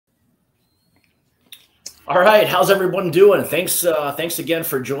All right, how's everyone doing? Thanks again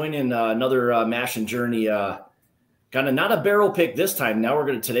for joining another Mash and Journey. Kind of not a barrel pick this time. Now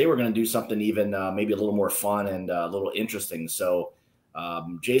today we're gonna do something even maybe a little more fun and a little interesting. So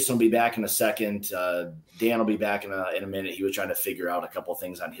Jason will be back in a second. Dan will be back in a minute. He was trying to figure out a couple of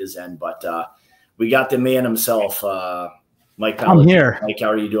things on his end, but we got the man himself, Mike Paladini. I'm here. Mike,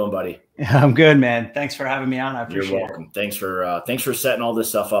 how are you doing, buddy? I'm good, man. Thanks for having me on. I appreciate it. You're welcome. Thanks for setting all this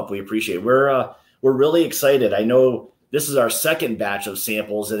stuff up. We appreciate it. We're really excited. I know this is our second batch of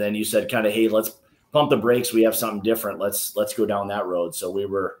samples, and then you said kind of, hey, let's pump the brakes. We have something different. Let's go down that road. So we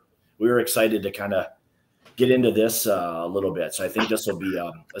were excited to kind of get into this a little bit. So I think this will be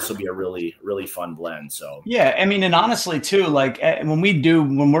a really fun blend. So yeah, I mean, and honestly too, like when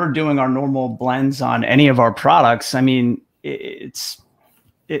we're doing our normal blends on any of our products, I mean, we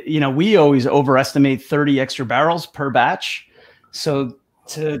always overestimate 30 extra barrels per batch. So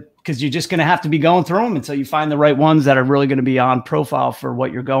because you're just going to have to be going through them until you find the right ones that are really going to be on profile for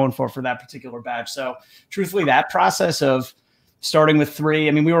what you're going for that particular batch. So truthfully, that process of starting with 3,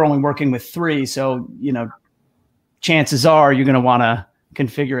 I mean, we were only working with 3. So, chances are you're going to want to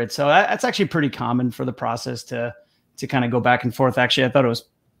configure it. So that's actually pretty common for the process to kind of go back and forth. Actually, I thought it was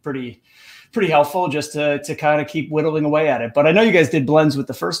pretty helpful just to kind of keep whittling away at it. But I know you guys did blends with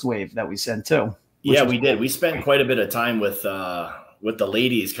the first wave that we sent too. Yeah, we did. We spent quite a bit of time with the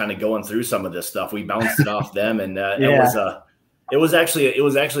ladies kind of going through some of this stuff. We bounced it off them, and it was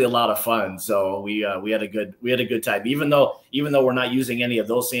actually a lot of fun. So we had a good time. Even though we're not using any of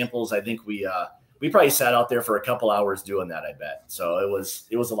those samples, I think we probably sat out there for a couple hours doing that, I bet. So it was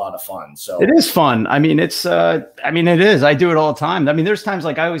a lot of fun. So it is fun. I mean, it is. I do it all the time. I mean, there's times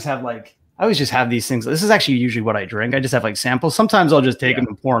like I always just have these things. This is actually usually what I drink. I just have like samples. Sometimes I'll just take them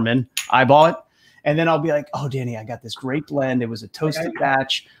and pour them in, eyeball it. And then I'll be like, oh, Danny, I got this great blend. It was a toasted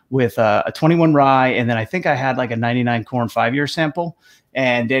batch with a 21 rye. And then I think I had like a 99 corn 5-year sample.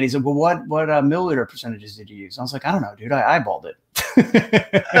 And Danny said, well, what milliliter percentages did you use? I was like, I don't know, dude. I eyeballed it.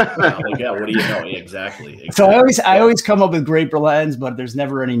 Yeah, what do you know? Exactly. So I always come up with great blends, but there's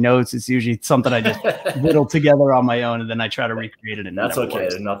never any notes. It's usually something I just whittle together on my own, and then I try to recreate it. And that's okay.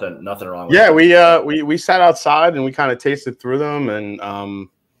 There's nothing wrong with it. Yeah, we sat outside and we kind of tasted through them, and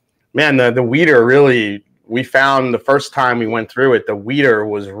man, the weeder really, we found the first time we went through it, the weeder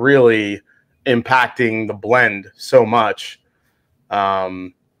was really impacting the blend so much.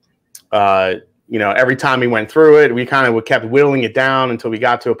 Every time we went through it, we kind of kept whittling it down until we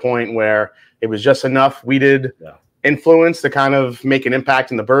got to a point where it was just enough weeded influence to kind of make an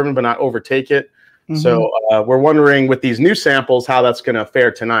impact in the bourbon, but not overtake it. Mm-hmm. So we're wondering with these new samples how that's going to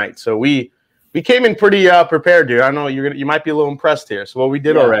fare tonight. So we came in pretty prepared, dude. I know you might be a little impressed here. So what we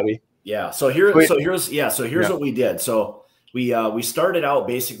did already. Yeah. So here's what we did. So we started out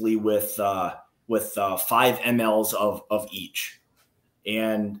basically with 5 mLs of each.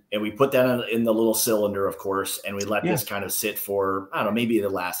 And we put that in the little cylinder, of course, and we let this kind of sit for, I don't know, maybe the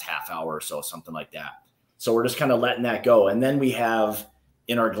last half hour or so, something like that. So we're just kind of letting that go. And then we have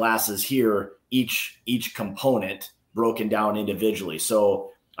in our glasses here, each component broken down individually. So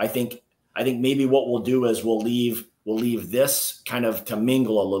I think maybe what we'll do is we'll leave this kind of to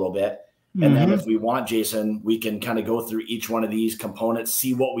mingle a little bit. And then if we want, Jason, we can kind of go through each one of these components,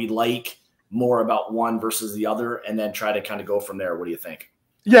 see what we like more about one versus the other, and then try to kind of go from there. What do you think?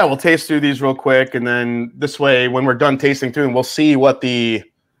 Yeah, we'll taste through these real quick, and then this way, when we're done tasting through them, we'll see what the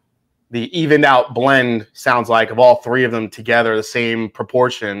evened out blend sounds like of all 3 of them together, the same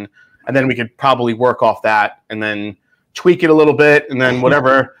proportion, and then we could probably work off that and then tweak it a little bit, and then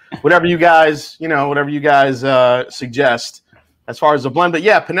whatever you guys suggest as far as the blend. But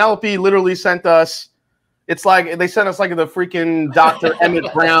yeah, Penelope literally sent us. It's like they sent us like the freaking Dr.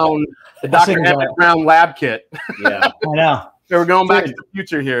 Emmett Brown. The Dr. Emmett Brown lab kit. Yeah, I know. So we're going back to the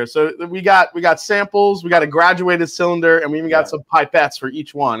future here. So we got samples, we got a graduated cylinder, and we even got some pipettes for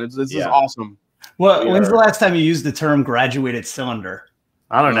each one. This is awesome. Well, when's the last time you used the term graduated cylinder?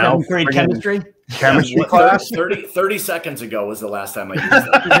 I don't know. 7th grade chemistry? Chemistry class? 30 seconds ago was the last time I used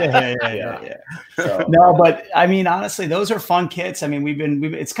that. Yeah. So, no, but I mean, honestly, those are fun kits. I mean,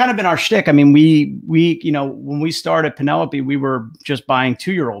 it's kind of been our shtick. I mean, we when we started Penelope, we were just buying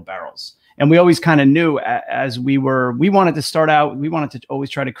 2-year-old barrels. And we always kind of knew as we wanted to start out, we wanted to always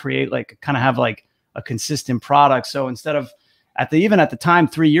try to create have a consistent product. So instead of even at the time,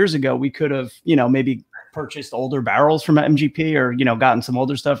 3 years ago, we could have, maybe purchased older barrels from MGP or, gotten some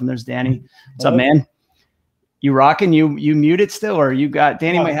older stuff. And there's Danny. What's up, man? You rocking? You muted still, or you got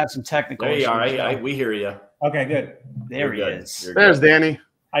Danny might have some technical issues. There you are. We hear you. Okay, good. There he is. There's Danny.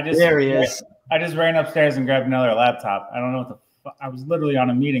 There he is. I just ran upstairs and grabbed another laptop. I don't know what I was literally on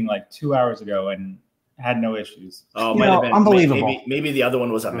a meeting like 2 hours ago and had no issues. Oh, might have been unbelievable. Maybe the other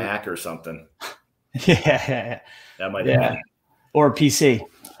one was a Mac or something. Yeah. That might have been. Or a PC.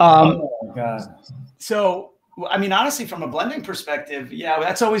 Oh my God. So, I mean, honestly, from a blending perspective, yeah,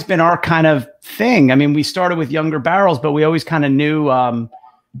 that's always been our kind of thing. I mean, we started with younger barrels, but we always kind of knew,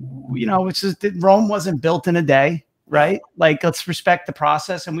 it's just that Rome wasn't built in a day, right? Like, let's respect the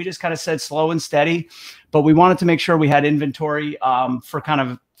process. And we just kind of said slow and steady, but we wanted to make sure we had inventory for kind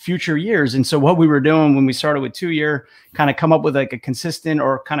of future years. And so what we were doing when we started with 2 year, kind of come up with like a consistent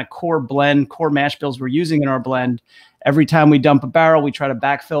or kind of core blend, core mash bills we're using in our blend. Every time we dump a barrel, we try to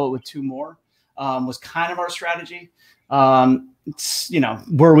backfill it with 2 more, was kind of our strategy. It's,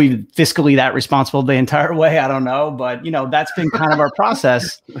 were we fiscally that responsible the entire way? I don't know, but that's been kind of our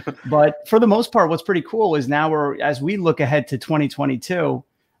process. But for the most part, what's pretty cool is now as we look ahead to 2022,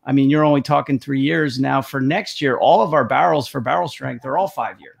 I mean, you're only talking 3 years now. For next year, all of our barrels for barrel strength are all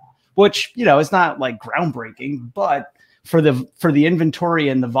 5 year, which, it's not like groundbreaking, but for the inventory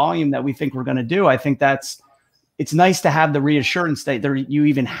and the volume that we think we're going to do, I think it's nice to have the reassurance that you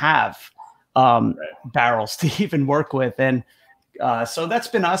even have barrels to even work with. And so that's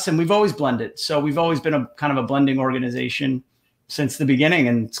been us, and we've always blended. So we've always been a kind of a blending organization since the beginning,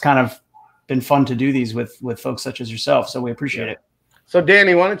 and it's kind of been fun to do these with folks such as yourself. So we appreciate it. So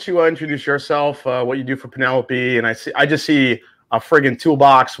Danny, why don't you introduce yourself, what you do for Penelope? And I just see a friggin'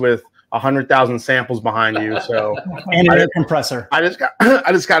 toolbox with 100,000 samples behind you. So and an air compressor. I just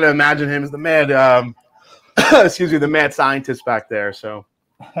got to imagine him as the mad, excuse me, the mad scientist back there. So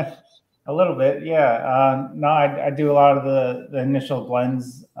a little bit, yeah. No, I do a lot of the initial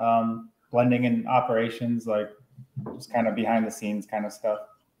blends, blending and operations, like just kind of behind the scenes kind of stuff.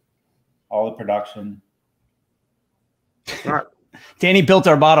 All the production. All right. Danny built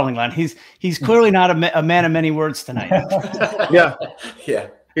our bottling line. He's clearly not a man of many words tonight. Yeah. Yeah.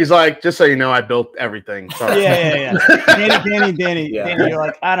 He's like, just so you know, I built everything. Sorry. Yeah. Danny, you're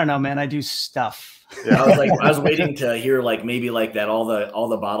like, I don't know, man. I do stuff. Yeah, I was waiting to hear like maybe like that all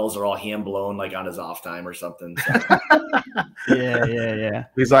the bottles are all hand blown like on his off time or something. So. Yeah.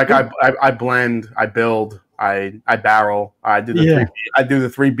 He's like, I blend, I build, I barrel, I do the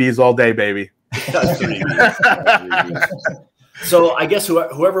 3 Bs all day, baby. 3 Bs. So I guess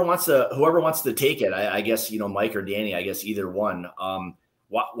whoever wants to take it, I guess Mike or Danny, I guess either one.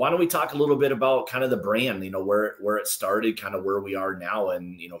 Why don't we talk a little bit about kind of the brand, where it started, kind of where we are now,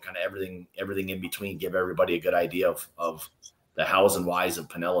 and kind of everything in between. Give everybody a good idea of the hows and whys of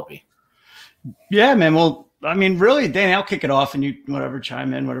Penelope. Yeah, man. Well, I mean, really, Danny, I'll kick it off, and you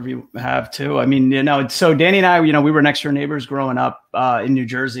chime in, whatever you have too. I mean, so Danny and I, we were next door neighbors growing up in New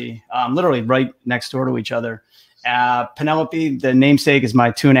Jersey, literally right next door to each other. Penelope, the namesake, is my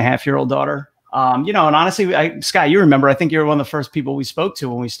 2.5-year-old daughter. And honestly, Scott, you remember, I think you were one of the first people we spoke to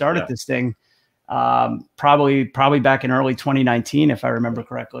when we started this thing, probably back in early 2019, if I remember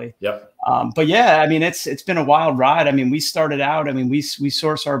correctly. Yep. But yeah, I mean, it's been a wild ride. I mean, we started out, we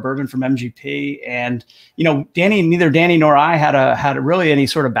source our bourbon from MGP, and, neither Danny nor I had really any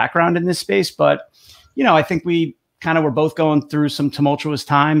sort of background in this space, but, I think we kind of were both going through some tumultuous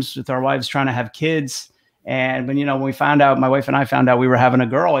times with our wives trying to have kids. And when we found out, my wife and I found out we were having a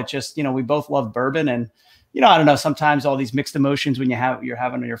girl, it just, we both love bourbon. And, I don't know, sometimes all these mixed emotions when you're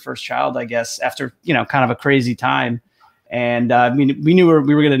having your first child, I guess, after, kind of a crazy time. And we knew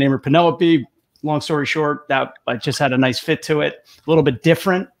we were going to name her Penelope. Long story short, that just had a nice fit to it, a little bit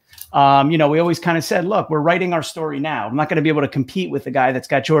different. We always kind of said, look, we're writing our story now. I'm not going to be able to compete with the guy that's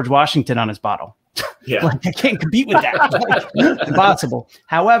got George Washington on his bottle. Yeah. I can't compete with that. It's impossible.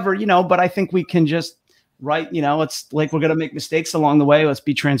 However, but I think we can just, it's like, we're going to make mistakes along the way. Let's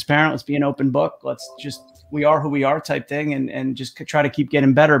be transparent. Let's be an open book. We are who we are type thing, and just try to keep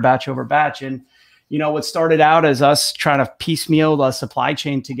getting better batch over batch. And, what started out as us trying to piecemeal the supply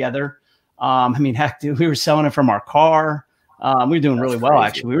chain together. Heck, dude, we were selling it from our car. We were doing really well,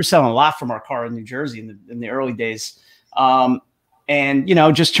 actually. We were selling a lot from our car in New Jersey in the early days. And,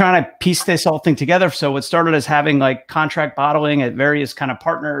 just trying to piece this whole thing together. So what started as having like contract bottling at various kind of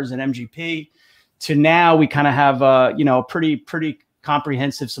partners and MGP, to now we kind of have a pretty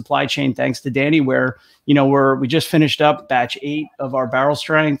comprehensive supply chain, thanks to Danny, where we just finished up batch 8 of our barrel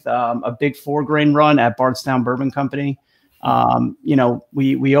strength, a big 4-grain run at Bardstown Bourbon Company.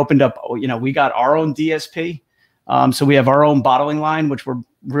 We opened up, we got our own DSP, so we have our own bottling line, which we're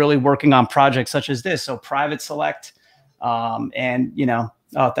really working on projects such as this, so private select,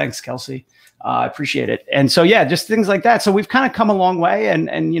 thanks, Kelsey. I appreciate it. And so, yeah, just things like that. So we've kind of come a long way. And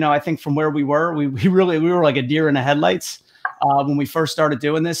I think from where we were, we were like a deer in the headlights when we first started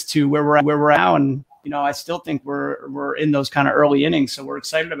doing this to where we're now. And, I still think we're in those kind of early innings. So we're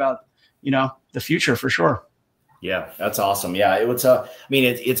excited about, the future for sure. Yeah, that's awesome. Yeah, I mean,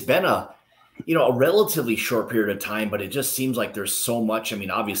 it's been a relatively short period of time, but it just seems like there's so much. I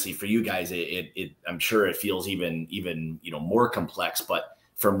mean, obviously for you guys, I'm sure it feels even more complex, but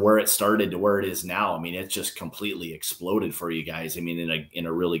from where it started to where it is now, I mean, it's just completely exploded for you guys. I mean, in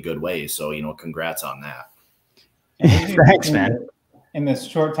a really good way. So, congrats on that. Thanks, man. In this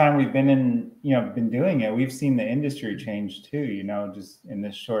short time we've been doing it, we've seen the industry change too, just in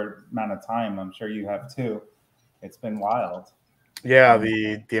this short amount of time. I'm sure you have too. It's been wild. Yeah.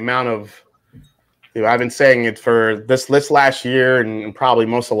 The amount of, I've been saying it for this last year and probably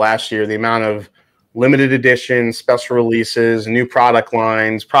most of last year, the amount of limited editions, special releases, new product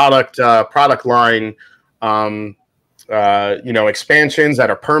lines, product line, expansions that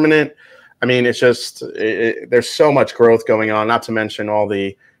are permanent. I mean, it's just there's so much growth going on. Not to mention all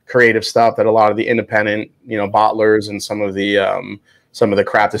the creative stuff that a lot of the independent, bottlers and some of the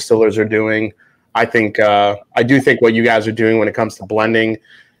craft distillers are doing. I do think what you guys are doing when it comes to blending.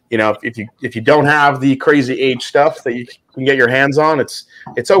 If you don't have the crazy age stuff that you can get your hands on,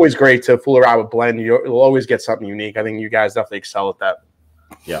 it's always great to fool around with blend. You'll always get something unique. I think you guys definitely excel at that.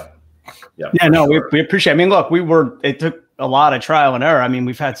 Yeah. Yeah. No, sure. we appreciate it. I mean, look, it took a lot of trial and error. I mean,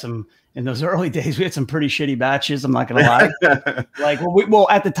 we've had in those early days, we had some pretty shitty batches. I'm not going to lie.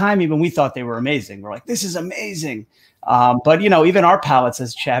 At the time, even we thought they were amazing. We're like, this is amazing. But even our palates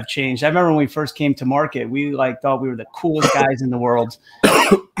have changed. I remember when we first came to market, we thought we were the coolest guys in the world.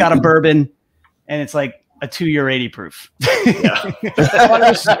 Got a bourbon, and it's like a 2-year 80 proof. Yeah. it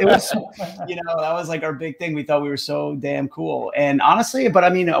was that was like our big thing. We thought we were so damn cool. And honestly, but I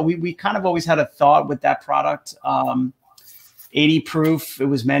mean, we kind of always had a thought with that product. 80 proof. It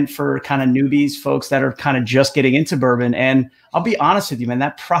was meant for kind of newbies, folks that are kind of just getting into bourbon. And I'll be honest with you, man,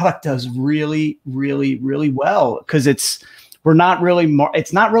 that product does really, really, really well because it's not really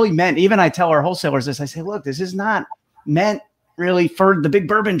meant. Even I tell our wholesalers this, I say, look, this is not meant really for the big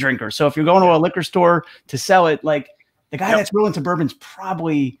bourbon drinker. So if you're going to a liquor store to sell it, like the guy that's real into bourbon's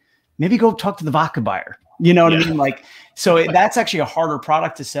probably maybe go talk to the vodka buyer. You know what I mean? That's actually a harder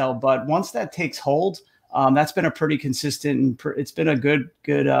product to sell. But once that takes hold, that's been a pretty consistent, and it's been a good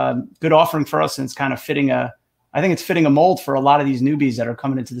offering for us. And it's kind of I think it's fitting a mold for a lot of these newbies that are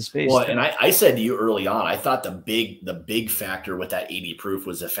coming into the space. Well, and I said to you early on, I thought the big factor with that 80 proof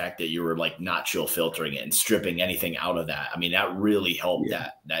was the fact that you were like not chill filtering it and stripping anything out of that. I mean, that really helped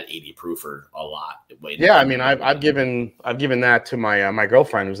that 80 proofer a lot. Yeah, I mean, I've given that to my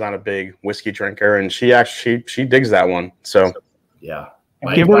girlfriend who's not a big whiskey drinker, and she digs that one. So yeah.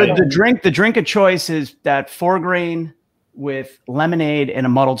 Give her the drink. The drink of choice is that 4-grain with lemonade and a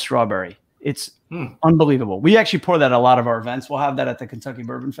muddled strawberry. It's unbelievable. We actually pour that at a lot of our events. We'll have that at the Kentucky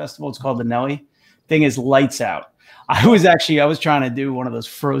Bourbon Festival. It's called the Nelly. Thing is lights out. I was trying to do one of those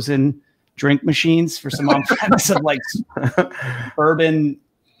frozen drink machines for some on-premise of like bourbon,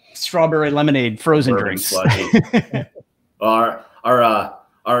 strawberry lemonade, frozen drinks.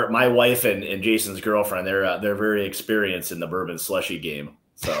 My wife and Jason's girlfriend, they're very experienced in the bourbon slushy game.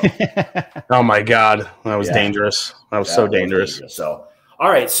 So, oh my God, that was dangerous. That was so dangerous. So, all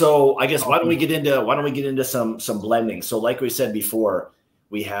right. So I guess why don't we get into some blending? So like we said before,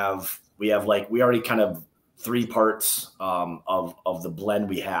 we already kind of 3 parts of the blend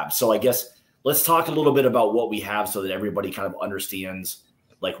we have. So I guess let's talk a little bit about what we have so that everybody kind of understands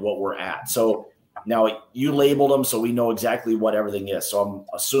like what we're at. So now you labeled them so we know exactly what everything is. So I'm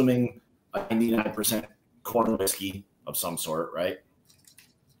assuming a 99% corn whiskey of some sort, right?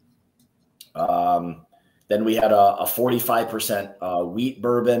 Then we had a 45% wheat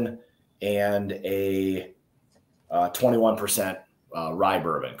bourbon and a 21% rye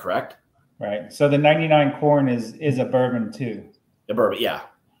bourbon, correct? Right. So the 99 corn is a bourbon too. A bourbon, yeah.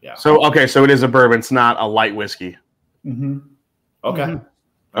 So okay, so it is a bourbon. It's not a light whiskey. Mm-hmm. Okay.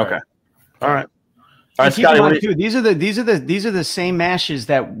 Mm-hmm. Okay. All right. All right, Scotty, these are the same mashes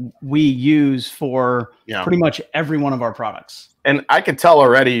that we use for pretty much every one of our products. And I could tell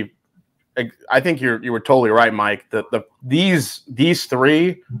already. I think you were totally right, Mike. These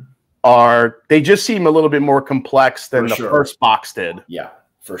 3 they just seem a little bit more complex than the first box did. Yeah,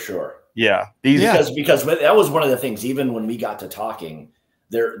 for sure. Yeah, because that was one of the things. Even when we got to talking,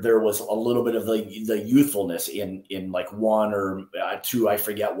 there was a little bit of the youthfulness in like 1 or 2. I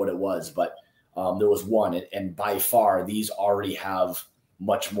forget what it was, but there was 1, and by far these already have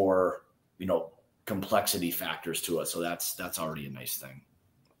much more complexity factors to it. So that's already a nice thing.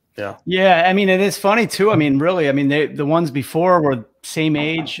 Yeah. I mean, it is funny too. I mean, really, I mean, the ones before were same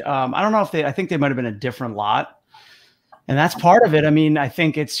age. I don't know if I think they might've been a different lot, and that's part of it. I mean, I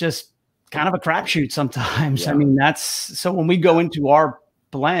think it's just kind of a crapshoot sometimes. I mean, so when we go into our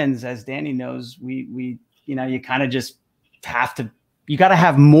blends, as Danny knows, we you know, you kind of just have to, you got to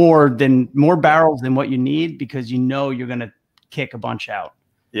have more barrels than what you need, because you know you're going to kick a bunch out.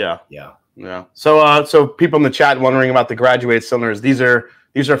 Yeah. So people in the chat wondering about the graduated cylinders. These are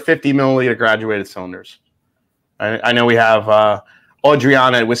 50 milliliter graduated cylinders. I know we have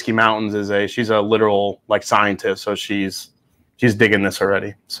Audriana at Whiskey Mountains she's a literal like scientist, so she's digging this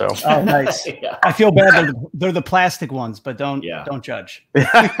already. So oh, nice. Yeah. I feel bad. They're the plastic ones, but don't judge.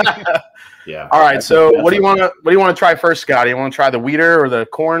 Yeah. All right. So what do you want to try first, Scott? Do you want to try the wheater or the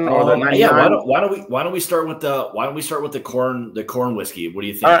corn or the 99? Yeah. Why don't we start with the corn whiskey? What do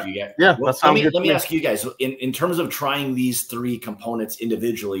you think? Right. Let me ask you guys, in terms of trying these three components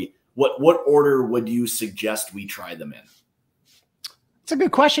individually, what order would you suggest we try them in? It's a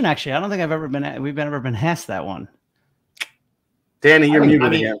good question, actually. I don't think we've ever been asked that one. Danny, you're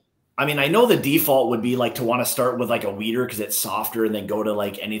muted again. I mean, I know the default would be like to want to start with like a wheater because it's softer and then go to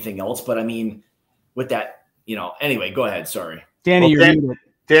like anything else. But I mean, with that, you know, anyway, go ahead. Sorry. Danny, you're muted.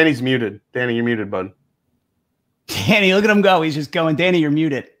 Danny's muted. Danny, you're muted, bud. Danny, look at him go. He's just going. Danny, you're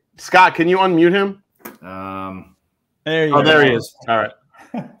muted. Scott, can you unmute him? There you go. Oh, there he is. All right.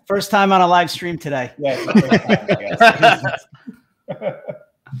 First time on a live stream today. Yeah.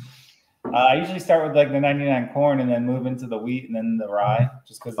 I usually start with like the 99 corn and then move into the wheat and then the rye,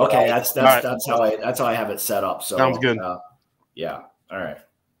 just because. Okay, that's how I have it set up. So sounds good. Yeah. All right.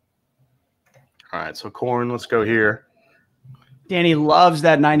 All right. So corn. Let's go here. Danny loves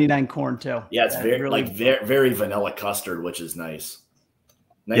that 99 corn too. Yeah, it's very vanilla custard, which is nice.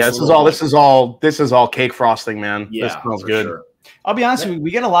 Yeah, this is all cake frosting, man. Yeah, this smells good. Sure. I'll be honest with you,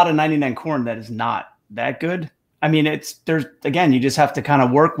 we get a lot of 99 corn that is not that good. I mean, you just have to kind of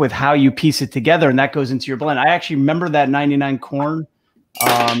work with how you piece it together, and that goes into your blend. I actually remember that 99 corn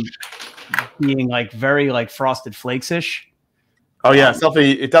being like very like frosted flakes-ish. Oh yeah,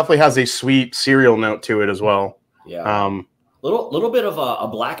 it definitely has a sweet cereal note to it as well. Yeah. Little bit of a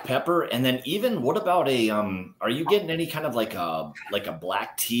black pepper, and then even what about are you getting any kind of like a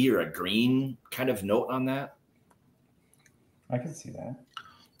black tea or a green kind of note on that? I can see that.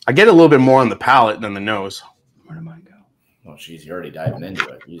 I get a little bit more on the palate than the nose. Where did mine go? Oh, geez, you're already diving into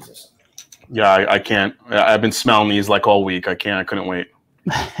it. Jesus. Yeah, I can't. I've been smelling these like all week. I couldn't wait.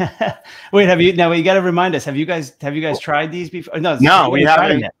 Wait, you got to remind us. Have you guys tried these before? No, we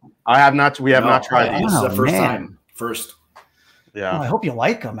haven't. I have not. We have not tried these. This is the first time. Yeah. Oh, I hope you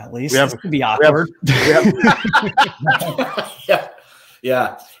like them at least. This could be awkward.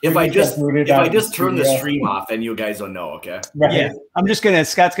 Yeah. If I just turn the stream off, then you guys don't know, okay? Right. Yeah.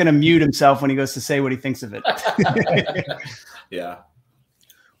 Scott's gonna mute himself when he goes to say what he thinks of it. Yeah.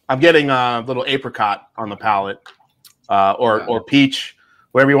 I'm getting a little apricot on the palate, or peach,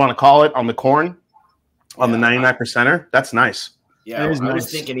 whatever you want to call it, on the corn, on the 99%er. That's nice. Yeah, I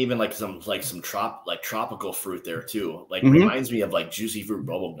was thinking even like some tropical fruit there too. Like reminds me of like juicy fruit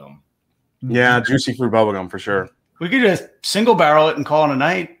bubblegum. Yeah, juicy fruit bubblegum for sure. We could just single barrel it and call it a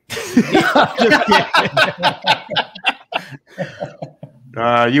night.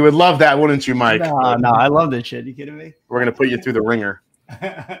 You would love that, wouldn't you, Mike? No, I love this shit. You kidding me? We're gonna put you through the ringer.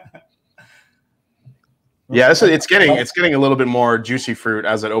 Yeah, it's getting a little bit more juicy fruit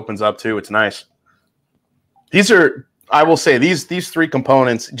as it opens up too. It's nice. I will say these three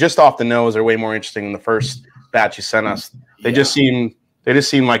components just off the nose are way more interesting than the first batch you sent us. They just seem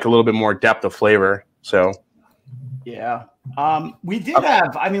like a little bit more depth of flavor. So yeah, we did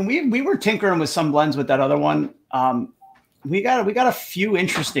have. I mean, we were tinkering with some blends with that other one. We got a few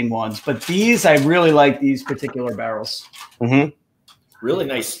interesting ones, but these I really like these particular barrels. Mm-hmm. Really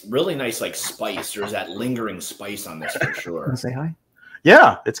nice like spice. There's that lingering spice on this for sure. Wanna say hi?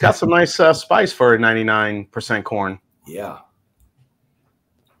 Yeah, it's got some nice spice for 99% corn. Yeah.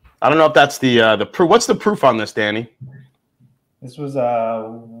 I don't know if that's the proof. What's the proof on this, Danny? This was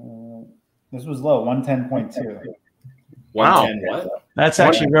low, 110.2. Wow. 110 what? That's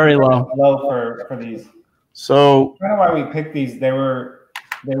actually very low. Low for these. So I don't know why we picked these. They were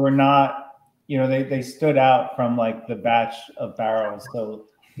not, they stood out from like the batch of barrels. So,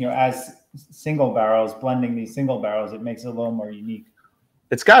 as single barrels, blending these single barrels, it makes it a little more unique.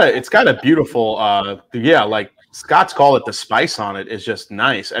 It's got a beautiful like Scott's call it, the spice on it is just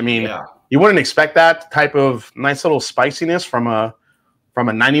nice. I mean, you wouldn't expect that type of nice little spiciness from a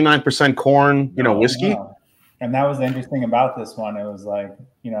 99% corn, whiskey. No. And that was the interesting about this one. It was like,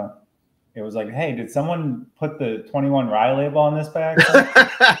 hey, did someone put the 21 rye label on this bag?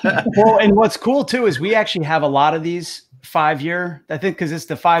 Well, and what's cool too is we actually have a lot of these 5-year, I think, because it's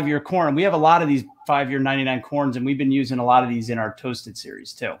the 5-year corn. We have a lot of these 5-year 99 corns, and we've been using a lot of these in our toasted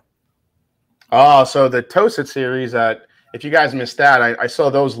series too. Oh, so the toasted series at if you guys missed that, I saw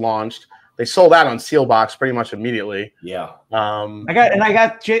those launched. They sold out on Sealbox pretty much immediately. Yeah.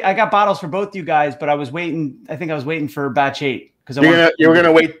 I got bottles for both you guys, but I was waiting. I think I was waiting for batch 8 because you're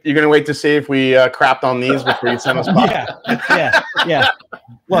gonna wait to see if we crapped on these before you send us bottles. Yeah.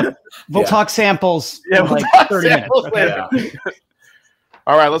 Look, we'll talk samples. Yeah, in like 30 minutes. Okay? Yeah.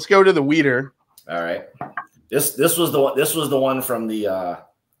 All right, let's go to the weeder. All right. This was the one from the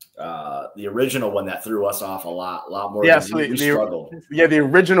original one that threw us off a lot more. Yeah, so we struggled. Yeah, the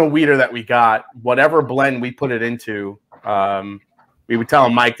original weeder that we got, whatever blend we put it into, we were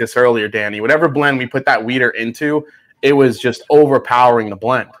telling Mike this earlier, Danny. Whatever blend we put that weeder into, it was just overpowering the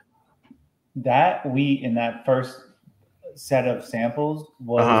blend. That wheat in that first set of samples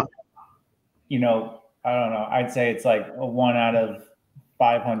was, you know, I don't know. I'd say it's like a 1 out of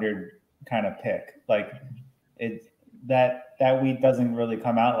 500 kind of pick. Like that wheat doesn't really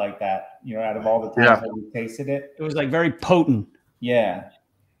come out like that, you know, out of all the times that we tasted it. It was like very potent. Yeah.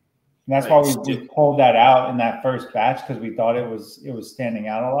 And that's why we just pulled that out in that first batch, because we thought it was standing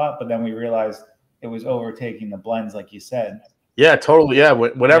out a lot, but then we realized it was overtaking the blends, like you said. Yeah, totally. Yeah,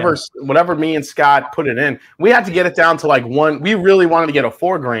 whatever me and Scott put it in, we had to get it down to like 1. We really wanted to get a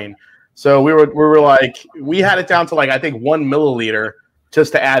 4 grain, so we were like, we had it down to like, I think 1 milliliter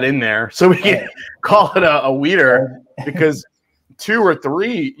just to add in there, so we can call it a weeder, because 2 or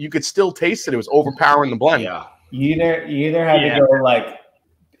 3 you could still taste it. It was overpowering the blend. Yeah, you either had to go like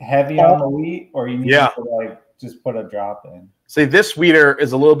heavy on the wheat, or you need to like just put a drop in. See, this weeder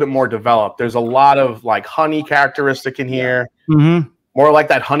is a little bit more developed. There's a lot of like honey characteristic in here. More like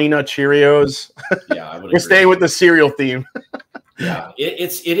that Honey Nut Cheerios. Yeah, I would We're staying with the cereal theme. Yeah, it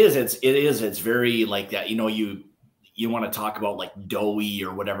is. It's very like that. You know, you want to talk about like doughy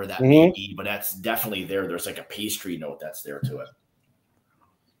or whatever that may be, but that's definitely there. There's like a pastry note that's there to it.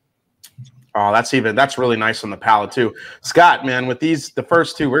 Oh, that's really nice on the palate too. Scott, man, with the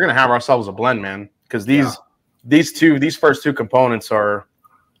first 2, we're gonna have ourselves a blend, man, because these first 2 components are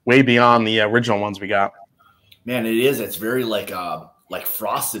way beyond the original ones we got. Man, it is. It's very like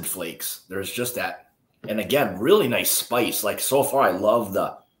Frosted Flakes. There's just that, and again, really nice spice. Like so far, I love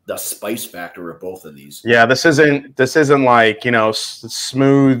the spice factor of both of these. Yeah, this isn't like, you know,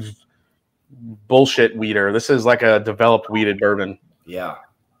 smooth bullshit weeder. This is like a developed wheated bourbon. Yeah.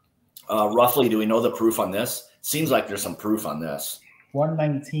 Roughly, do we know the proof on this? Seems like there's some proof on this.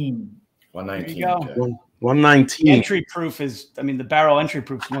 119. 119. There you go. 119. Entry proof is, I mean, the barrel entry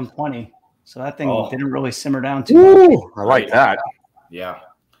proof is 120. So that thing didn't really simmer down too much. I like that. Yeah.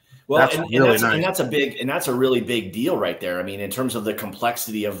 Well, that's really nice. And that's a really big deal right there. I mean, in terms of the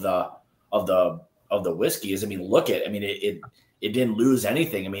complexity of the whiskey is, I mean, look at, I mean, it didn't lose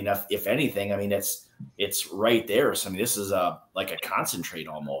anything. I mean, if anything, I mean, it's right there. So I mean, this is like a concentrate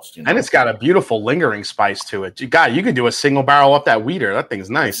almost, you know? And it's got a beautiful lingering spice to it. You could do a single barrel up that weeder. That thing's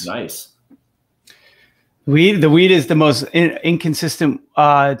nice. It's nice. The wheat is the most inconsistent,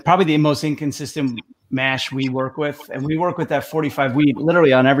 probably the most inconsistent mash we work with, and we work with that 45 wheat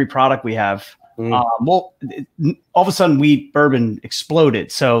literally on every product we have. All of a sudden, wheat bourbon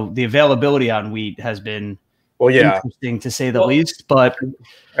exploded, so the availability on wheat has been interesting to say the least. But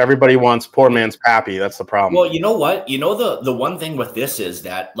everybody wants poor man's Pappy. That's the problem. Well, you know what? You know the one thing with this is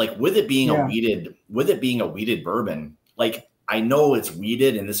that, like, with it being a wheated bourbon, like, I know it's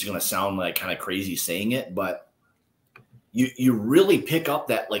wheated, and this is going to sound like kind of crazy saying it, but you really pick up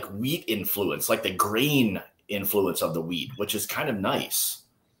that like wheat influence, like the grain influence of the wheat, which is kind of nice.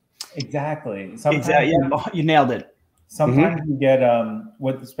 Exactly. You nailed it. Sometimes you get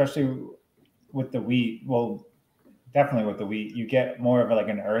especially with the wheat. Well, definitely with the wheat, you get more of like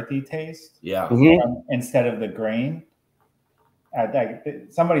an earthy taste. Yeah. Instead of the grain.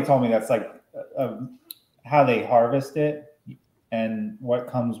 Somebody told me that's like how they harvest it. And what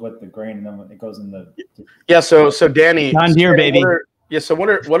comes with the grain, and then it goes in the So Danny, John Deere, baby. What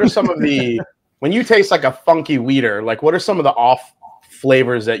are some of the when you taste like a funky weeder, like what are some of the off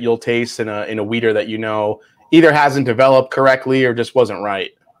flavors that you'll taste in a weeder that you know either hasn't developed correctly or just wasn't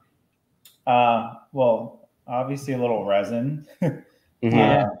right? Well, obviously a little resin. But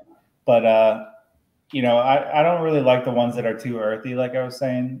you know, I don't really like the ones that are too earthy, like I was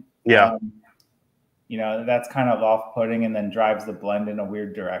saying. Yeah. You know, that's kind of off-putting and then drives the blend in a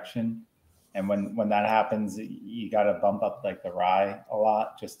weird direction. And when that happens, you got to bump up like the rye a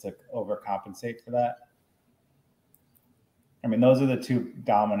lot just to overcompensate for that. I mean, those are the 2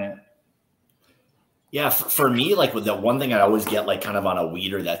 dominant. Yeah, for me, like with the one thing I always get like kind of on a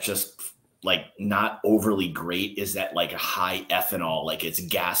weeder that's just like not overly great is that like a high ethanol, like it's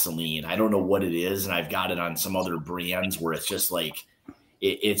gasoline. I don't know what it is, and I've got it on some other brands where it's just like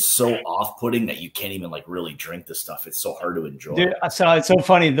it's so off-putting that you can't even like really drink the stuff. It's so hard to enjoy. Dude, so it's so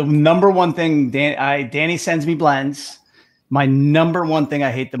funny. The number one thing Danny sends me blends. My number one thing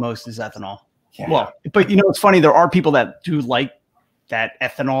I hate the most is ethanol. Yeah. Well, but you know, it's funny. There are people that do like that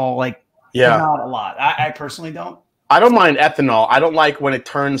ethanol, like not a lot. I personally don't. I don't mind ethanol. I don't like when it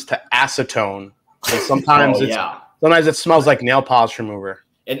turns to acetone. So sometimes sometimes it smells like nail polish remover.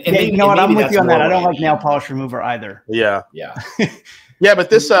 And you know what? I'm with you on that. I don't like nail polish remover either. Yeah. Yeah. Yeah, but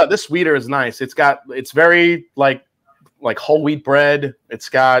this wheater is nice. It's very like whole wheat bread. It's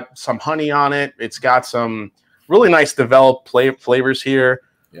got some honey on it. It's got some really nice developed flavors here.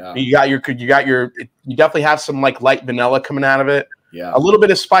 Yeah. You definitely have some like light vanilla coming out of it. Yeah. A little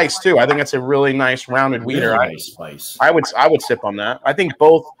bit of spice too. I think that's a really nice rounded wheater. Really nice spice. I would sip on that. I think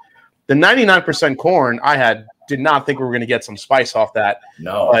both the 99% corn did not think we were going to get some spice off that.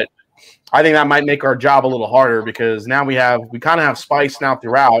 No. But I think that might make our job a little harder because now we kind of have spice now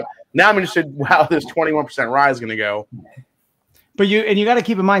throughout. Now I'm interested how this 21% rye is going to go. But you got to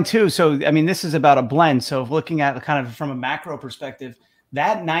keep in mind too. So I mean, this is about a blend. So looking at kind of from a macro perspective,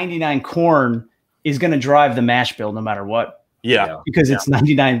 that 99 corn is going to drive the mash bill no matter what. Yeah, because it's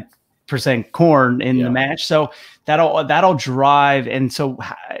 99% corn in the mash. So that'll drive. And so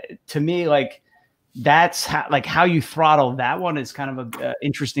to me, like that's how you throttle that one is kind of a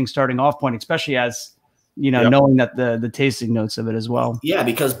interesting starting off point, especially as knowing that the tasting notes of it as well. Yeah,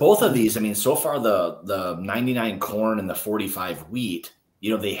 because both of these, I mean, so far the 99 corn and the 45 wheat,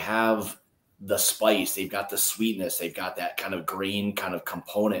 they have the spice, they've got the sweetness, they've got that kind of grain kind of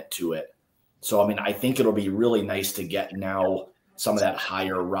component to it. So, I mean, I think it'll be really nice to get now some of that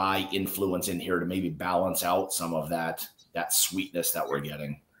higher rye influence in here to maybe balance out some of that sweetness that we're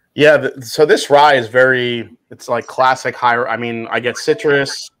getting. Yeah, so this rye is it's like classic high. I mean, I get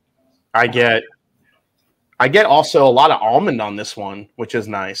citrus, I get also a lot of almond on this one, which is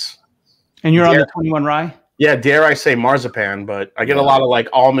nice. And you're on the 21 rye? Yeah, dare I say marzipan, but I get a lot of like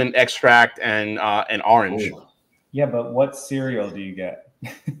almond extract and orange. Ooh. Yeah, but what cereal do you get?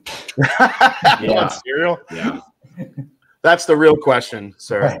 Cereal? Yeah. That's the real question,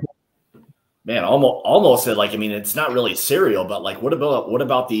 sir. Man, almost like, I mean, it's not really cereal, but like, what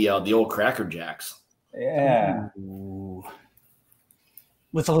about the old Cracker Jacks? Yeah. Ooh.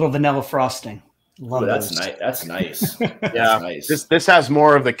 With a little vanilla frosting. Ooh, that's nice. That's nice. Yeah, that's nice. This has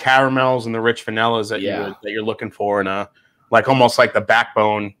more of the caramels and the rich vanillas that you're looking for, and like almost like the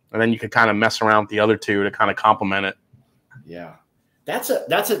backbone, and then you could kind of mess around with the other two to kind of complement it. Yeah, that's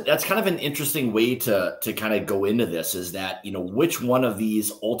kind of an interesting way to kind of go into this, is that which one of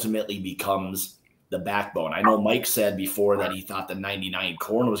these ultimately becomes the backbone. I know Mike said before that he thought the 99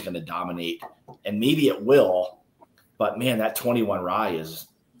 corn was going to dominate, and maybe it will, but man, that 21 rye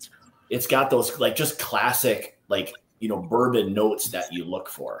it's got those like just classic like bourbon notes that you look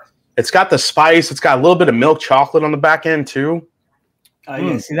for. It's got the spice. It's got a little bit of milk chocolate on the back end too.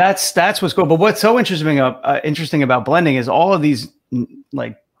 Yeah, see, that's what's cool. But what's so interesting about blending is all of these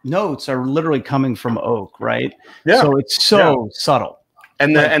like notes are literally coming from oak, right? Yeah. So it's so subtle,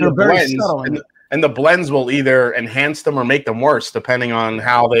 and the blends will either enhance them or make them worse depending on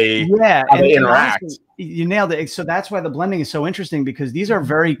how they interact. Honestly, you nailed it. So that's why the blending is so interesting, because these are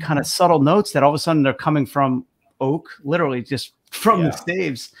very kind of subtle notes that all of a sudden they're coming from oak, literally just from the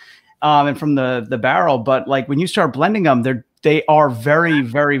staves and from the barrel. But like when you start blending them, they are very,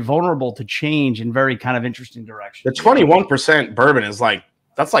 very vulnerable to change in very kind of interesting directions. The 21% bourbon is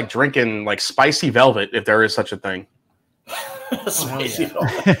that's like drinking like spicy velvet, if there is such a thing. Spicy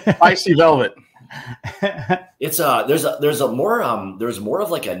velvet. Spicy velvet. It's there's more of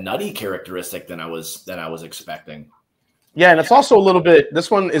like a nutty characteristic than I was expecting. Yeah, and it's also a little bit.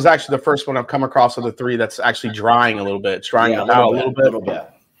 This one is actually the first one I've come across of the three that's actually drying a little bit. It's drying out a little bit,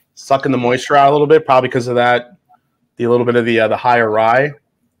 sucking the moisture out a little bit, probably because of that. A little bit of the higher rye.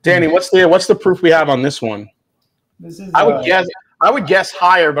 Danny, what's the proof we have on this one? This is I would guess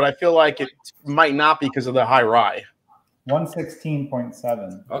higher, but I feel like it might not because of the high rye.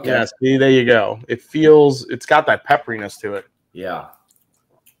 116.7. Okay. Yeah, see, there you go. It's got that pepperiness to it. Yeah.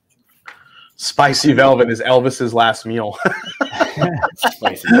 Spicy velvet is Elvis's last meal.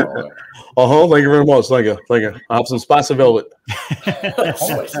 Spicy velvet. Thank you very much. Thank you. I have some spicy velvet.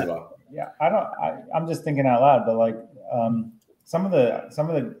 Spicy velvet. Yeah, I'm just thinking out loud, but like some of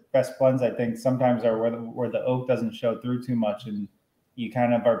the best blends I think sometimes are where the oak doesn't show through too much, and you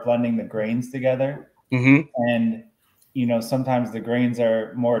kind of are blending the grains together. Mm-hmm. And sometimes the grains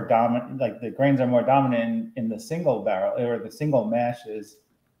are more dominant, like the grains are more dominant in the single barrel or the single mashes,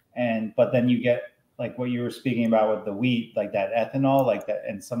 but then you get like what you were speaking about with the wheat, like that ethanol, like that,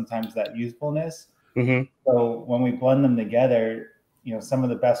 and sometimes that youthfulness. Mm-hmm. So when we blend them together, you know, some of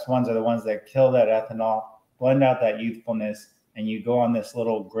the best ones are the ones that kill that ethanol, blend out that youthfulness, and you go on this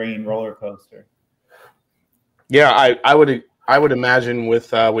little grain roller coaster. Yeah, I would imagine with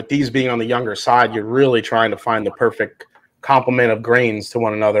these being on the younger side, you're really trying to find the perfect complement of grains to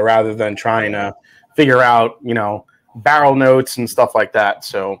one another rather than trying to figure out, you know, barrel notes and stuff like that.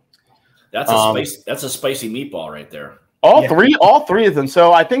 So that's a spicy meatball right there. All three of them.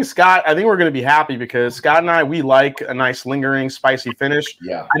 So I think we're going to be happy because Scott and I, we like a nice lingering spicy finish.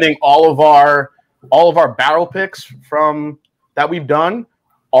 Yeah. I think all of our barrel picks from that we've done,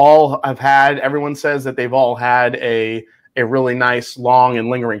 everyone says that they've all had a really nice long and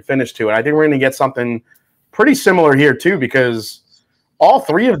lingering finish to it. I think we're going to get something pretty similar here too, because all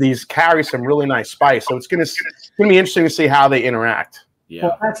three of these carry some really nice spice. So it's going to be interesting to see how they interact. Yeah.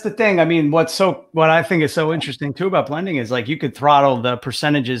 Well, that's the thing. I mean, what I think is so interesting too about blending is like you could throttle the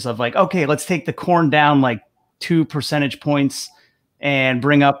percentages of like, okay, let's take the corn down like 2 percentage points and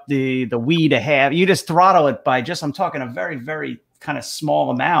bring up the wheat a half. You just throttle it by I'm talking a very, very kind of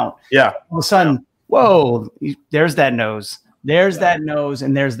small amount. Yeah. All of a sudden, whoa, there's that nose. There's that nose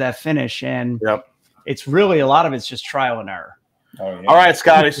and the's that finish. And it's really a lot of it's just trial and error. Oh, yeah. All right,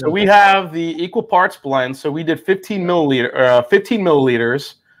 Scotty. So we have the equal parts blend. So we did 15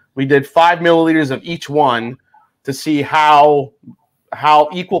 milliliters. We did 5 milliliters of each one to see how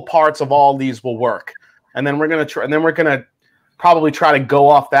equal parts of all these will work. And then we're gonna probably try to go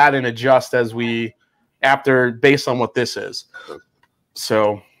off that and adjust based on what this is.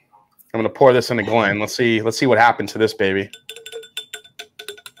 So I'm gonna pour this in a Glen. Let's see what happened to this baby.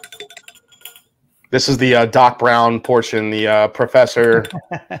 This is the Doc Brown portion, the professor.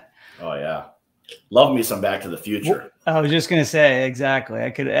 Oh yeah, love me some Back to the Future. I was just gonna say exactly. I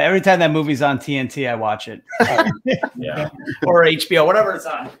could every time that movie's on TNT, I watch it. Yeah, or HBO, whatever it's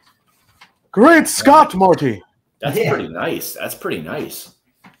on. Great Scott, Marty. That's pretty nice. That's pretty nice.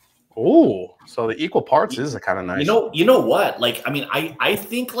 Oh, so the equal parts is kind of nice. You know what? Like, I mean, I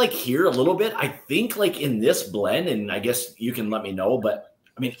think like here a little bit. I think like in this blend, and I guess you can let me know, but.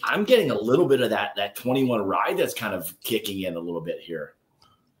 I mean, I'm getting a little bit of that 21 rye that's kind of kicking in a little bit here.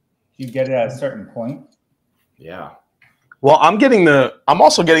 You get it at a certain point. Yeah. Well, I'm getting the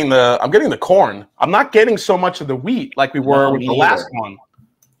corn. I'm not getting so much of the wheat like we were with the last one.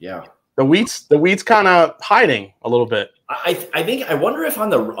 Yeah. The wheat's kind of hiding a little bit. I wonder if on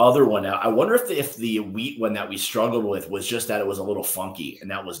the other one, I wonder if the wheat one that we struggled with was just that it was a little funky and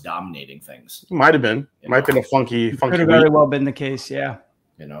that was dominating things. It might have been. It might have been a funky. Could have very well been the case. Yeah.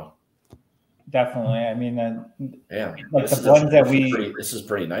 You know, definitely. I mean, like the ones that this is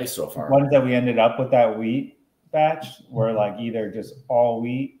pretty nice so far. Ones that we ended up with that wheat batch were like either just all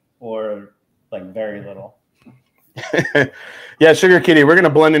wheat or like very little. Yeah, Sugar Kitty, we're gonna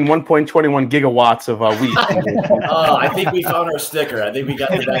blend in 1.21 gigawatts of wheat. Oh, I think we found our sticker. I think we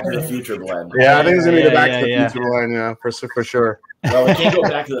got the Back to the Future blend. Yeah, I think it's gonna be the Back to the Future blend. Yeah, for sure. Well, we can't go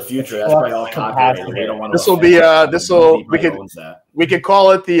Back to the Future. That's probably all copyrighted. We don't want to. We could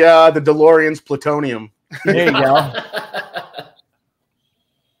call it the DeLorean's plutonium. There you go.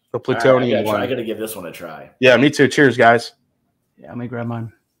 The plutonium one. I gotta give this one a try. Yeah, me too. Cheers, guys. Yeah, let me grab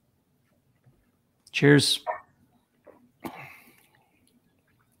mine. Cheers.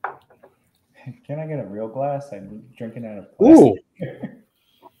 Can I get a real glass? I'm drinking out of plastic. Ooh.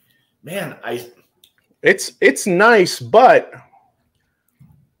 Man, it's nice, but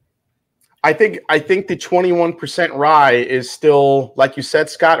I think the 21% rye is still, like you said,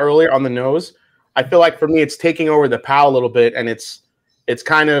 Scott, earlier on the nose. I feel like for me, it's taking over the palate a little bit, and it's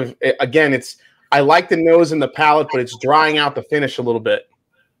kind of, again, I like the nose and the palate, but it's drying out the finish a little bit.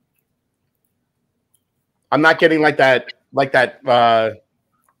 I'm not getting like that.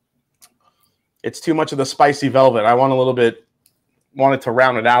 It's too much of the spicy velvet. I want it to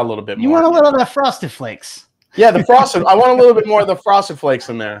round it out a little bit more. You want a little of the Frosted Flakes. Yeah, the frosted. I want a little bit more of the Frosted Flakes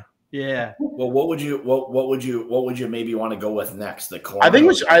in there. Yeah. Well, what would you maybe want to go with next? The corn. I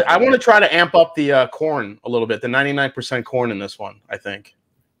think I want to try to amp up the corn a little bit. The 99% corn in this one. I think.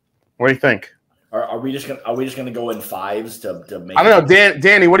 What do you think? Are we just gonna go in fives to make? I don't know,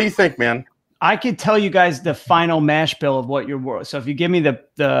 Danny. What do you think, man? I could tell you guys the final mash bill of what you're worth. So if you give me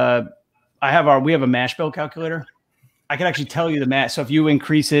we have a mash bill calculator. I can actually tell you the mash. So if you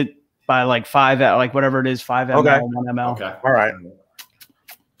increase it by like 5, like whatever it is, 5 ml, 1 ml. Okay. All right.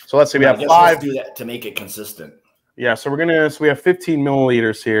 So let's see. We have 5. Let's do that to make it consistent. Yeah. So we have 15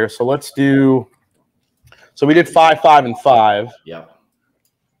 milliliters here. So let's do. So we did 5, 5, and 5. Yeah.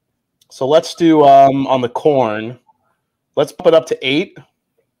 So let's do on the corn. Let's put it up to 8.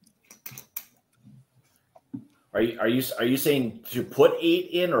 Are you saying to put 8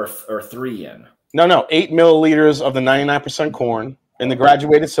 in or 3 in? No, 8 milliliters of the 99% corn in the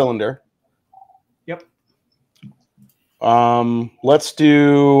graduated cylinder. Yep. Let's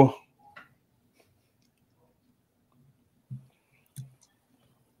do.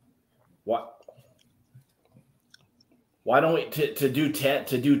 What? Why don't we to do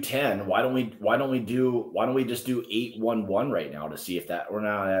 10? Why don't we just do 8-1-1 right now to see if that, or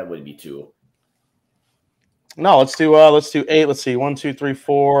no, that would be 2. No, let's do 8. Let's see, 1, 2, 3,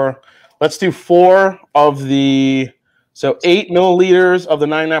 4. Let's do 4 of the 8 milliliters of the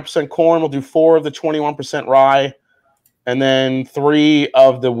 99% corn. We'll do 4 of the 21% rye, and then 3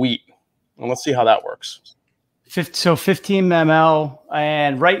 of the wheat. And let's see how that works. So 15 ml,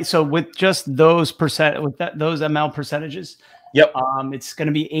 and so with just those those ml percentages, yep, it's going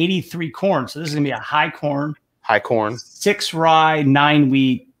to be 83 corn. So this is going to be a high corn, 6 rye, 9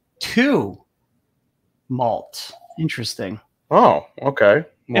 wheat, 2 malt. Interesting. Oh, okay.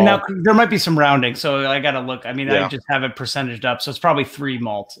 Well, and now there might be some rounding, so I got to look. I mean, yeah. I just have it percentaged up, so it's probably 3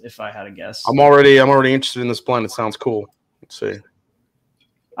 malt if I had to guess. I'm already interested in this blend. It sounds cool. Let's see.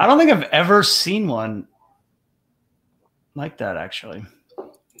 I don't think I've ever seen one like that, actually.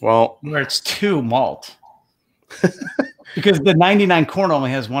 Well, where it's 2 malt, because the 99 corn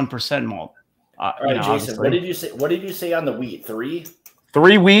only has 1% malt. All right, Jason, obviously. What did you say on the wheat? 3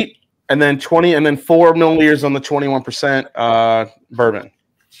 wheat, and then 20, and then 4 milliliters on the 21% bourbon.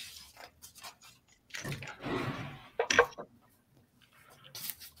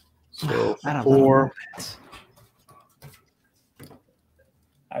 So 4.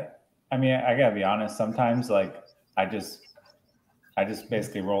 I mean, I gotta be honest. Sometimes, like, I just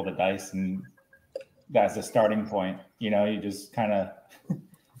basically roll the dice, and that's the starting point. You know, you just kind of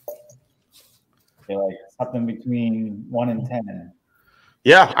feel like something between 1 and 10.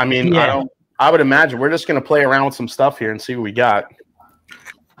 Yeah, I mean, yeah. I would imagine we're just gonna play around with some stuff here and see what we got.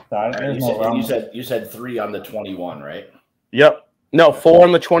 So you said 3 on the 21, right? Yep. No, 4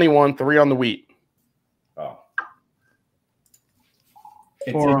 on the 21, 3 on the wheat. Oh.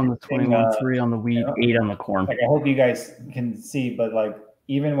 4 on the 21, 3 on the wheat, 8 on the corn. Like, I hope you guys can see, but like,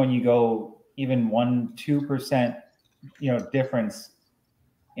 even when you go even 1-2%, difference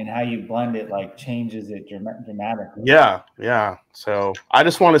in how you blend it, like, changes it dramatically. Yeah. So I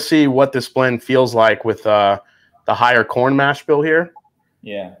just want to see what this blend feels like with the higher corn mash bill here.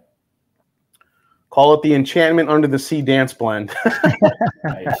 Yeah. Call it the Enchantment Under the Sea Dance Blend.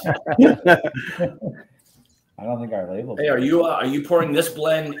 I don't think our label. Hey, are you pouring this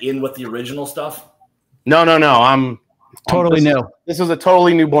blend in with the original stuff? No. I'm totally new. This is a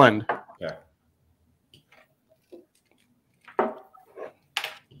totally new blend. Okay.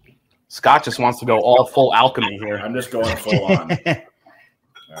 Scott just wants to go all full alchemy here. I'm just going full on. All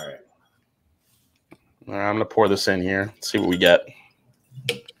right. I'm going to pour this in here. See what we get.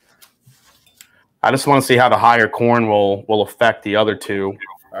 I just want to see how the higher corn will affect the other 2.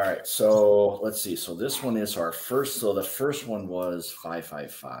 All right, so let's see. So this one is our first. So the first one was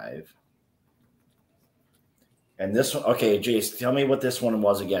 555. And this one, okay, Jace, tell me what this one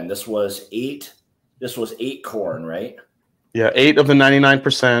was again. This was 8. This was 8 corn, right? Yeah, 8 of the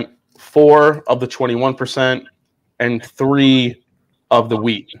 99%, 4 of the 21%, and 3 of the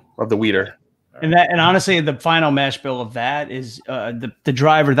wheater. And honestly, the final mash bill of that is the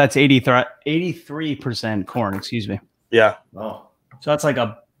driver. That's 83% corn. Excuse me. Yeah. Oh. So that's like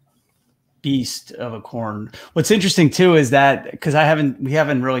a beast of a corn. What's interesting too is that, because we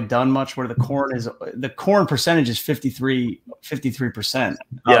haven't really done much where the corn percentage is 53%.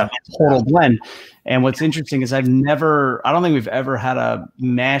 Yeah. Total blend. And what's interesting is I don't think we've ever had a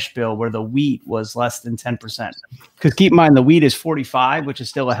mash bill where the wheat was less than 10%. Because keep in mind, the wheat is 45, which is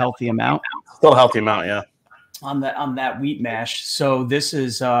still a healthy amount. Still a healthy amount, yeah. On that wheat mash. So this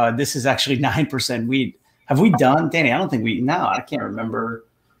is actually 9% wheat. Have we done, Danny? I don't think I can't remember.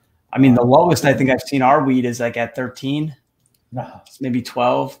 I mean, the lowest I think I've seen our wheat is like at 13, maybe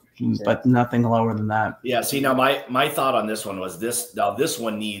 12, but nothing lower than that. Yeah. See, now my thought on this one was this. Now this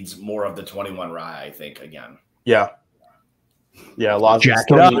one needs more of the 21 rye, I think, again. Yeah. Yeah. A lot of jack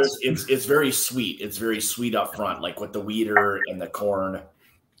it up. It's very sweet. It's very sweet up front, like with the wheater and the corn.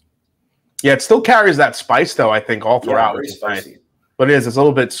 Yeah, it still carries that spice though, I think, all throughout. Very spicy. But it's a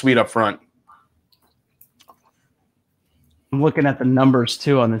little bit sweet up front. I'm looking at the numbers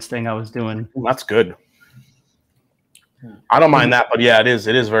too on this thing I was doing. Ooh, that's good. I don't mind that, but yeah, it's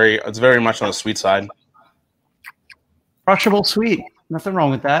very much on the sweet side. Crushable sweet. Nothing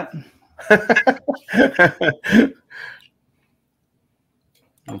wrong with that.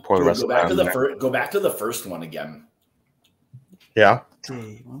 I'll pour the rest go back to the first one again. Yeah.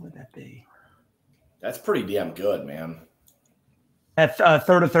 What would that be? That's pretty damn good, man. At a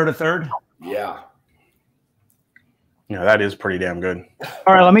third. Yeah. Yeah, that is pretty damn good.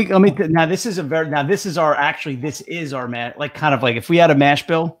 All right, let me now this is our man, like kind of like if we had a mash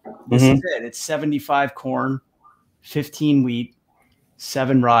bill, this is it. It's 75 corn, 15 wheat,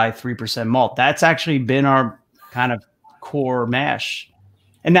 7 rye, 3% malt. That's actually been our kind of core mash.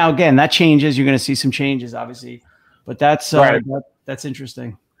 And now again, that changes. You're going to see some changes, obviously, but that's right. That's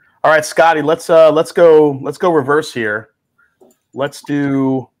interesting. All right, Scotty, let's go reverse here. Let's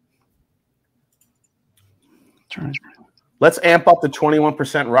amp up the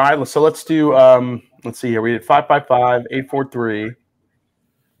 21% rye. So let's do let's see here. We did 555, 843.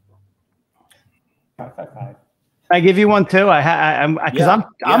 555. I give you one too. I'm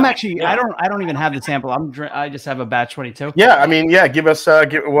actually I don't even have the sample. I just have a batch 22. Yeah, I mean, yeah. Give us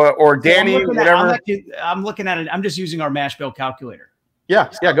or Danny, whatever. I'm looking at it. I'm just using our mash bill calculator. Yeah,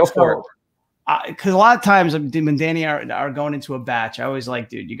 go for it. Because a lot of times when Danny are going into a batch, I always like,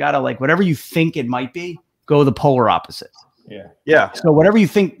 dude, you gotta like whatever you think it might be, go the polar opposite. Yeah. So whatever you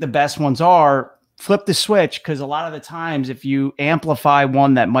think the best ones are, flip the switch. Because a lot of the times, if you amplify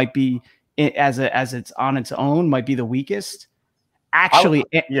one that might be as it's on its own, might be the weakest. Actually,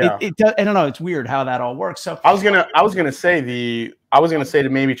 it does. I don't know. It's weird how that all works. So I was gonna say to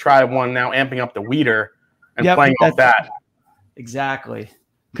maybe try one now, amping up the weeder and playing off that. Exactly.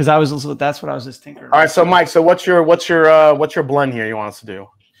 Because that's what I was just thinking. All right, so Mike, so what's your blend here you want us to do?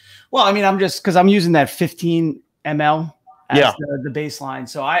 Well, I mean, I'm using that 15 ml as the baseline.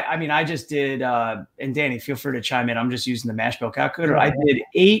 So I just did, and Danny, feel free to chime in. I'm just using the mash bill calculator. I did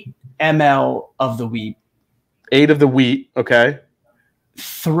 8 ml of the wheat. 8 of the wheat, okay.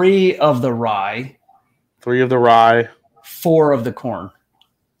 3 of the rye. 3 of the rye. 4 of the corn.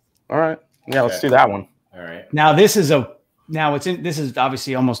 All right. Yeah, let's do that one. All right. Now this is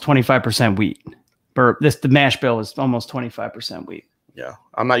obviously almost 25% wheat. The mash bill is almost 25% wheat. Yeah.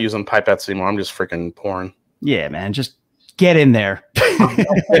 I'm not using pipettes anymore. I'm just freaking pouring. Yeah, man. Just get in there.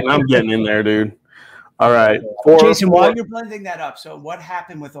 I'm getting in there, dude. All right. Jason, while you're blending that up, so what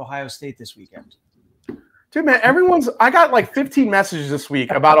happened with Ohio State this weekend? Dude, man, I got like 15 messages this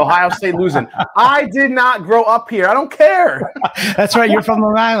week about Ohio State losing. I did not grow up here. I don't care. That's right. You're from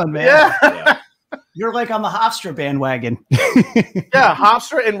Long Island, man. Yeah. You're like on the Hofstra bandwagon. Yeah,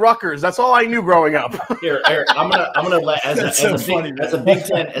 Hofstra and Rutgers. That's all I knew growing up. Here, Eric, I'm gonna let as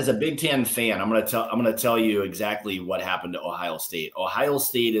a Big Ten fan, I'm gonna tell you exactly what happened to Ohio State. Ohio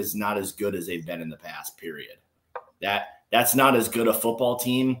State is not as good as they've been in the past. Period. That's not as good a football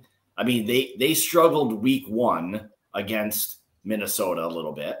team. I mean, they struggled week 1 against Minnesota a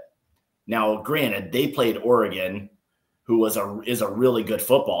little bit. Now, granted, they played Oregon, who is a really good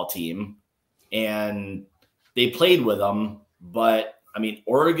football team. And they played with them, but I mean,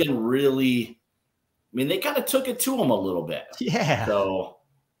 Oregon really, they kind of took it to them a little bit. Yeah. So,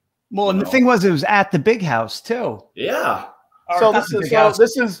 and the thing was, it was at the big house too. Yeah. So this is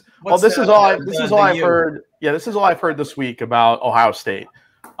all I've heard. Yeah, this is all I've heard this week about Ohio State.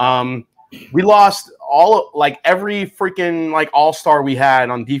 We lost every freaking all-star we had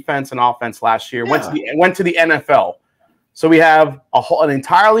on defense and offense last year. Yeah. Went to the NFL. So we have an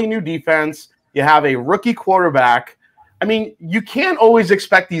entirely new defense. You have a rookie quarterback. I mean, you can't always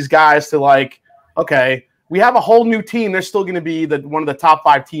expect these guys to okay, we have a whole new team. They're still going to be one of the top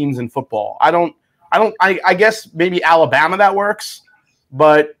 5 teams in football. I guess maybe Alabama that works,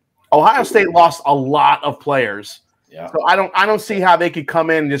 but Ohio State lost a lot of players. Yeah. So I don't see how they could come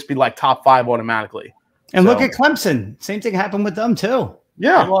in and just be top 5 automatically. And look at Clemson. Same thing happened with them too.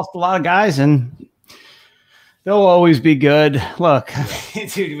 Yeah. They lost a lot of guys and they'll always be good. Look,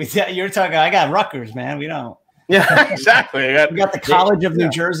 dude, you're talking. I got Rutgers, man. We don't. Yeah, exactly. We got the College of New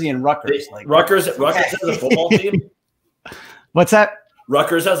Jersey and Rutgers. Rutgers has a football team. What's that?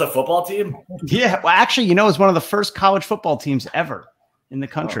 Rutgers has a football team. Yeah, well, actually, it's one of the first college football teams ever in the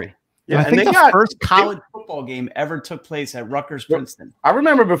country. Yeah, I think the first college football game ever took place at Rutgers Princeton. I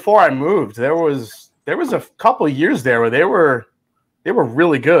remember before I moved, there was a couple of years there where they were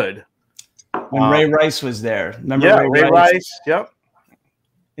really good. When Ray Rice was there. Remember Ray Rice. Yep.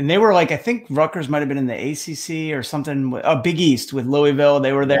 And they were I think Rutgers might have been in the ACC or something. Big East with Louisville.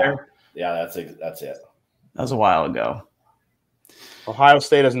 They were there. Yeah, that's it. That was a while ago. Ohio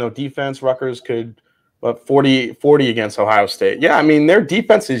State has no defense. Rutgers could 40 against Ohio State. Yeah, I mean, their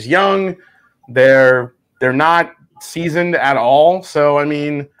defense is young. They're not seasoned at all. So, I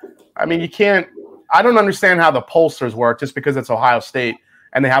mean, you can't – I don't understand how the pollsters work just because it's Ohio State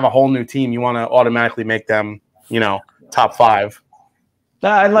and they have a whole new team. You want to automatically make them, top 5.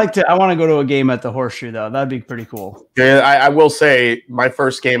 I want to go to a game at the Horseshoe, though. That'd be pretty cool. Yeah, I will say my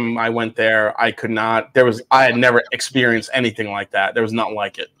first game I went there, I had never experienced anything like that. There was nothing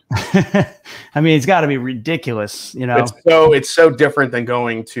like it. I mean, it's got to be ridiculous, you know. It's so different than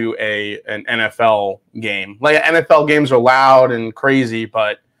going to an NFL game. Like NFL games are loud and crazy,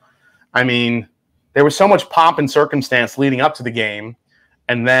 but I mean, there was so much pomp and circumstance leading up to the game,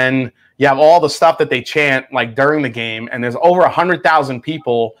 and then you have all the stuff that they chant like during the game, and there's over 100,000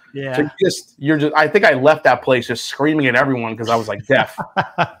 people. Yeah. So I think I left that place just screaming at everyone because I was like deaf.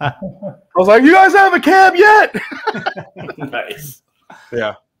 I was like, "You guys have a cab yet?" Nice.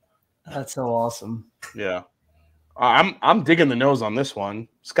 Yeah. That's so awesome. Yeah. I'm digging the nose on this one.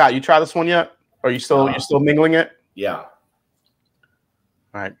 Scott, you try this one yet? Or are you still mingling it? Yeah. All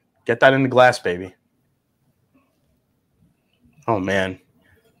right. Get that in the glass, baby. Oh man.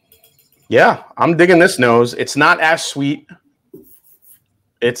 Yeah, I'm digging this nose. It's not as sweet.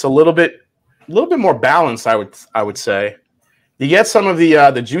 It's a little bit more balanced, I would say. You get some of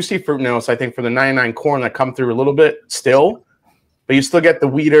the juicy fruit notes, I think, for the 99 corn that come through a little bit still, but you still get the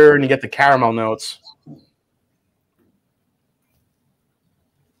wheater and you get the caramel notes.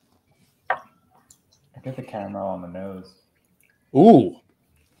 I get the caramel on the nose. Ooh.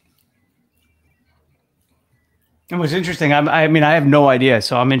 It was interesting. I mean, I have no idea,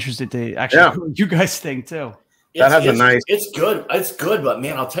 so I'm interested to actually hear what you guys think too. It's good. It's good, but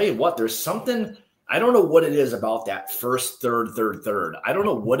man, I'll tell you what. There's something I don't know what it is about that first third. I don't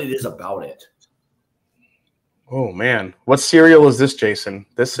know what it is about it. Oh man, what cereal is this, Jason?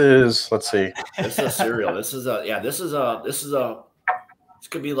 This is. Let's see. This is a cereal. This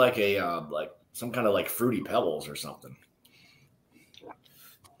could be like like some kind of like Fruity Pebbles or something.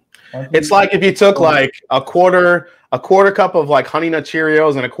 It's like if you took like a quarter cup of like Honey Nut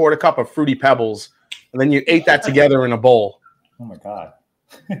Cheerios and a quarter cup of Fruity Pebbles, and then you ate that together in a bowl. Oh my god!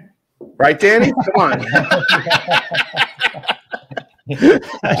 Right, Danny? Come on.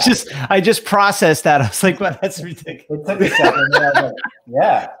 I just processed that. I was like, "Well, that's ridiculous." It took a second. I was like,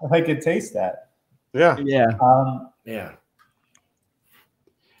 yeah, I could taste that. Yeah. Yeah. Yeah.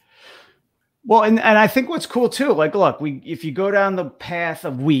 Well, and I think what's cool too, like, look, if you go down the path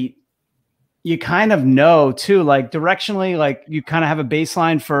of wheat, you kind of know too, like directionally, like you kind of have a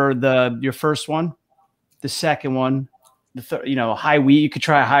baseline for your first one, the second one, high wheat. You could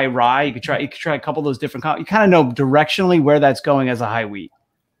try a high rye. You could try a couple of those different. You kind of know directionally where that's going as a high wheat.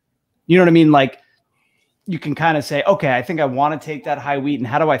 You know what I mean? Like you can kind of say, okay, I think I want to take that high wheat, and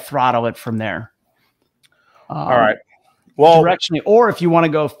how do I throttle it from there? All right. Well, directionally, or if you want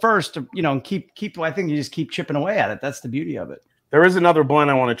to go first, and keep. I think you just keep chipping away at it. That's the beauty of it. There is another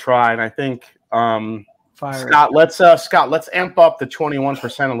blend I want to try, and I think Scott, let's amp up the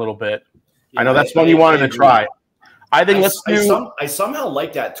 21% a little bit. Yeah, I know that's one you wanted to try. I think I somehow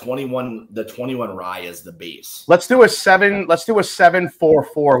like that 21. The 21 rye as the base. Let's do a 7. Let's do a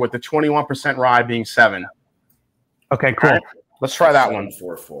 744 with the 21% rye being 7. Okay, cool. Right, let's try that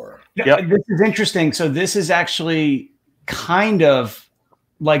 744. Yep. This is interesting. So this is actually kind of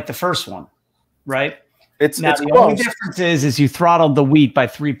like the first one, right? It's the only difference is you throttled the wheat by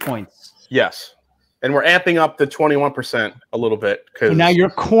 3 points. Yes. And we're amping up the 21% a little bit. So now your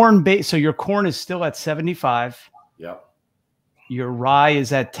corn base, so your corn is still at 75. Yep. Your rye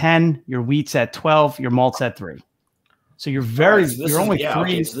is at 10, your wheat's at 12, your malt's at 3. So you're you're only 3.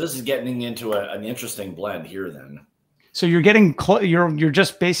 Okay, so this is getting into an interesting blend here then. So you're getting close. You're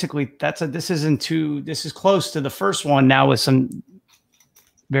just basically this is close to the first one now with some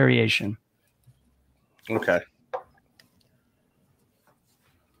variation. Okay.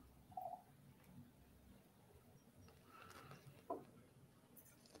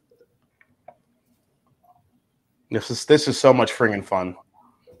 This is so much friggin' fun.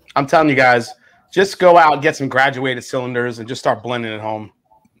 I'm telling you guys, just go out and get some graduated cylinders and just start blending at home.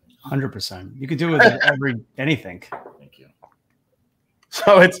 100%. You could do it with anything. Thank you.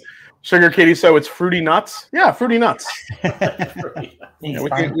 So it's Sugar Kitty. So it's Fruity Nuts. Yeah, Fruity Nuts. We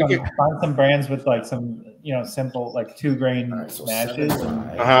can find some brands with like some, simple like 2-grain mashes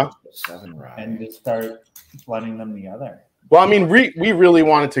and just start blending them together. Well, I mean, we really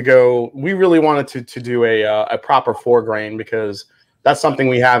wanted to go. We really wanted to do a proper 4-grain because that's something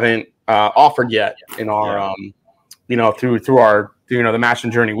we haven't offered yet in our through our the Mash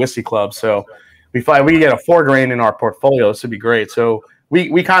and Journey Whiskey Club. So we find we get a 4-grain in our portfolio. This would be great. So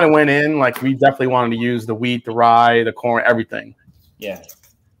we kind of went in like we definitely wanted to use the wheat, the rye, the corn, everything. Yeah.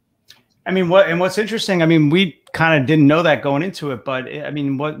 I mean, what's interesting? I mean, we kind of didn't know that going into it, but I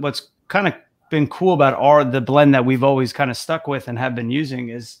mean, what's kind of been cool about the blend that we've always kind of stuck with and have been using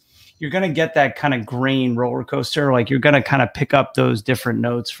is you're going to get that kind of grain roller coaster. Like you're going to kind of pick up those different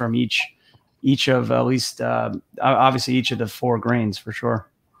notes from each of at least obviously each of the 4 grains for sure.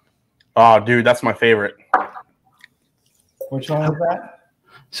 Oh, dude, that's my favorite. Which one was that?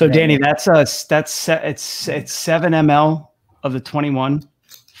 So Danny, it's 7 ml of the 21,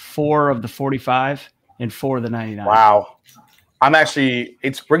 4 of the 45, and 4 of the 99. Wow.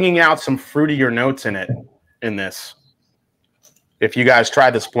 It's bringing out some fruitier notes in this. If you guys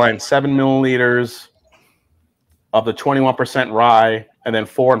try this blend, 7 milliliters of the 21% rye, and then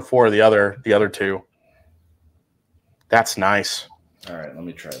 4 and 4 of the other two. That's nice. All right, let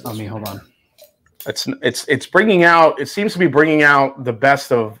me try this. Hold on. It's bringing out. It seems to be bringing out the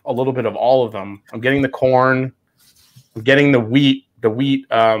best of a little bit of all of them. I'm getting the corn. I'm getting the wheat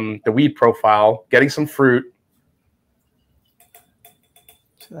profile. Getting some fruit.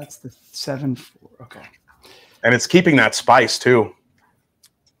 So that's the 7-4. Okay. And it's keeping that spice too.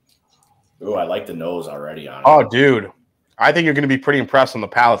 Ooh, I like the nose already on it. Oh, dude. I think you're going to be pretty impressed on the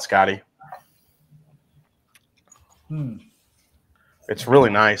palate, Scotty. It's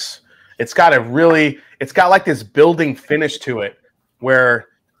really nice. It's got like this building finish to it where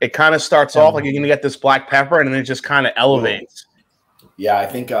it kind of starts off like you're going to get this black pepper and then it just kind of elevates. Yeah, I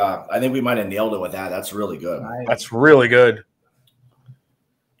think we might have nailed it with that. That's really good. That's really good.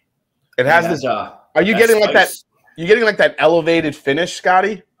 It has this. Are you getting like that? You getting like that elevated finish,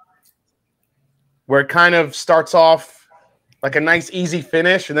 Scotty? Where it kind of starts off like a nice, easy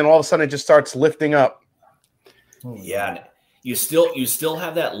finish, and then all of a sudden it just starts lifting up. Yeah, you still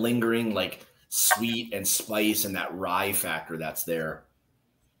have that lingering like sweet and spice and that rye factor that's there.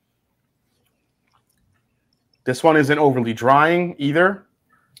 This one isn't overly drying either.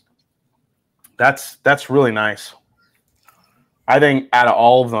 That's really nice. I think out of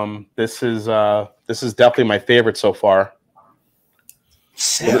all of them, this is definitely my favorite so far.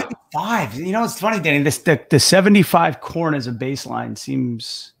 75. You know, it's funny, Danny. The 75 corn as a baseline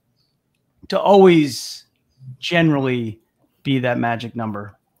seems to always generally be that magic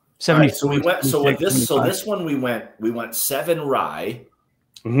number. 70. Right, so we went. So with this, 75. So this one we went 7 rye,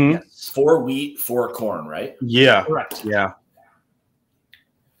 4 wheat, 4 corn, right? Yeah, correct. Yeah.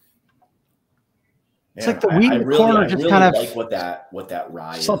 It's like the wheat and corn are just kind of like what that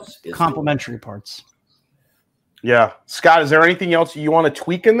rye is complementary parts. Yeah. Scott, is there anything else you want to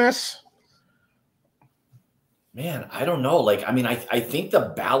tweak in this? Man, I don't know. Like, I mean, I think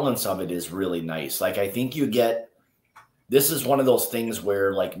the balance of it is really nice. Like, I think this is one of those things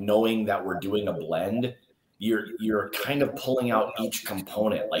where, like, knowing that we're doing a blend, you're kind of pulling out each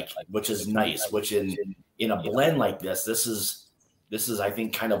component, like, which is nice, which in a blend like this is, I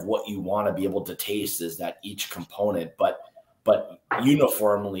think, kind of what you want to be able to taste is that each component, but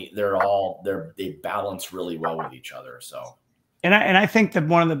uniformly they balance really well with each other. So, and I think that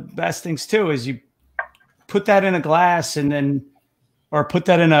one of the best things too is you put that in a glass or put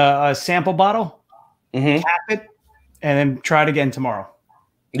that in a sample bottle, cap it, and then try it again tomorrow.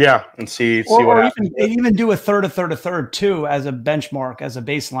 Yeah, and see what happens. Even do a third too as a benchmark, as a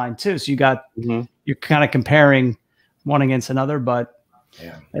baseline too. So you're kind of comparing one against another, but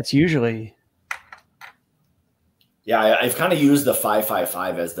that's usually. Yeah, I've kind of used the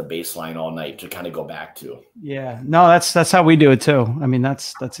 5-5-5 as the baseline all night to kind of go back to. Yeah, no, that's how we do it too. I mean,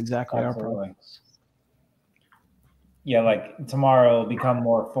 that's exactly our problem. Yeah, like tomorrow will become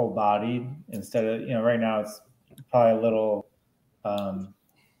more full bodied instead of, right now it's probably a little kind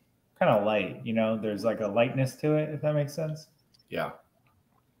of light, there's like a lightness to it, if that makes sense. Yeah.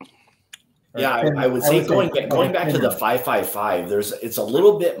 Yeah, I would say going back to the 5-5-5, it's a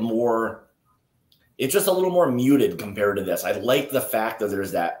little bit more. It's just a little more muted compared to this. I like the fact that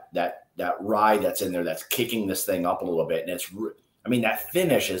there's that rye that's in there that's kicking this thing up a little bit, and that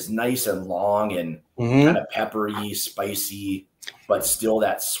finish is nice and long and kind of peppery, spicy, but still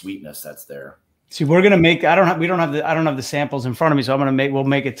that sweetness that's there. See, we're gonna make. I don't have the samples in front of me, so we'll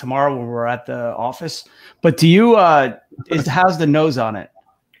make it tomorrow when we're at the office. But do you? How's the nose on it?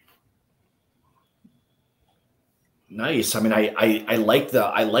 Nice. I mean, I like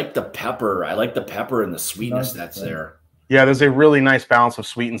the pepper. I like the pepper and the sweetness that's there. Yeah, there's a really nice balance of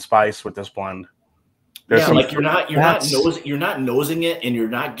sweet and spice with this blend. Like you're not nosing it, and you're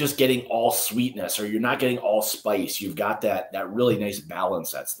not just getting all sweetness, or you're not getting all spice. You've got that really nice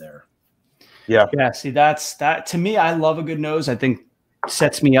balance that's there. Yeah. Yeah. See, that to me, I love a good nose. I think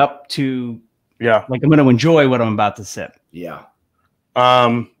sets me up to like I'm going to enjoy what I'm about to sip. Yeah.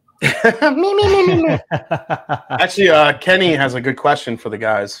 Actually, Kenny has a good question for the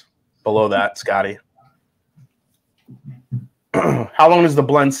guys below that, Scotty. How long does the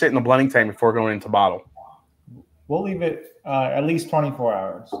blend sit in the blending tank before going into bottle? We'll leave it at least 24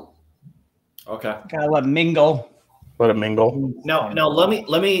 hours. Okay. Gotta let it mingle. Let it mingle. Now let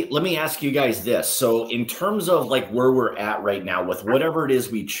me ask you guys this. So in terms of like where we're at right now with whatever it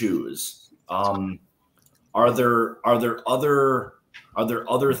is we choose, are there other are there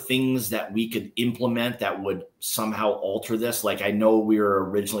other things that we could implement that would somehow alter this? Like, I know we were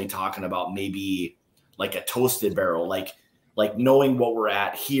originally talking about maybe like a toasted barrel, like knowing what we're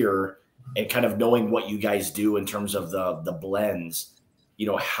at here and kind of knowing what you guys do in terms of the blends. You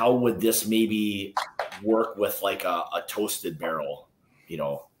know, how would this maybe work with like a toasted barrel, you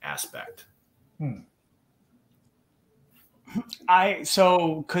know, aspect?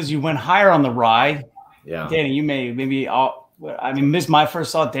 Because you went higher on the rye. Yeah, Danny, you I mean, this is my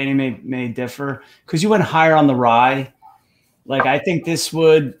first thought. Danny may differ because you went higher on the rye. Like, I think this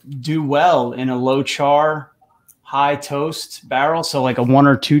would do well in a low char, high toast barrel. So like a 1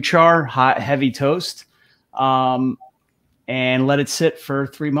 or 2 char, high, heavy toast, and let it sit for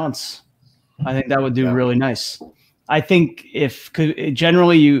 3 months. I think that would do really nice. I think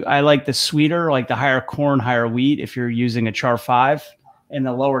I like the sweeter, like the higher corn, higher wheat, if you're using a char 5 and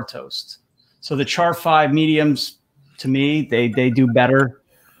the lower toast. So the char 5 mediums, to me, they do better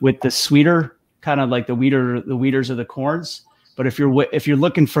with the sweeter, kind of like the wheaters of the corns. But if you're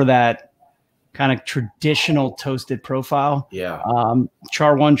looking for that kind of traditional toasted profile,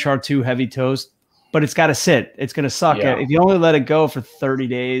 char 1, char 2, heavy toast, but it's got to sit. It's going to suck. If you only let it go for 30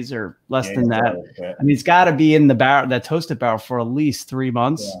 days or less than that, I mean, it's got to be in the barrel, that toasted barrel, for at least 3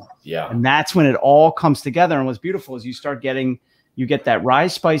 months. And that's when it all comes together. And what's beautiful is you get that rye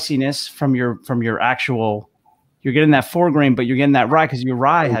spiciness from your actual. You're getting that 4 grain, but you're getting that rye because your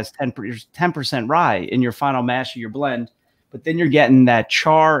rye has 10% rye in your final mash of your blend. But then you're getting that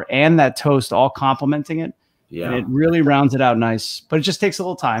char and that toast all complementing it. Yeah, and it really rounds it out nice. But it just takes a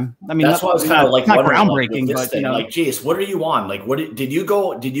little time. I mean, that's what I was kind of like, not groundbreaking, but you know, like, Jace, what are you on? Like, did you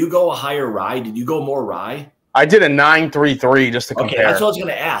go a higher rye? Did you go more rye? I did a 933 just to compare. Okay, that's what I was going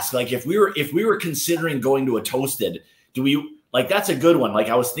to ask. Like, if we were considering going to a toasted, do we? Like, that's a good one. Like,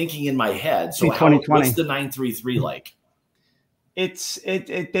 I was thinking in my head. So what's the 933 like?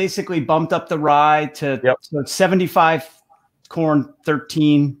 It basically bumped up the rye to so it's 75 corn,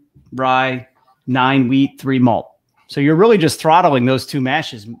 13 rye, 9 wheat, 3 malt. So you're really just throttling those 2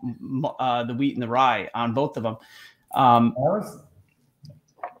 mashes, the wheat and the rye, on both of them. I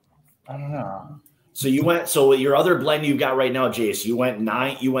don't know. So your other blend you've got right now, Jace, you went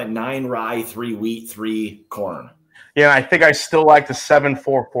 9 rye, 3 wheat, 3 corn. Yeah, I think I still like the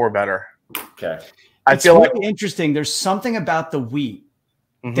 744 better. Okay. It's really interesting. There's something about the wheat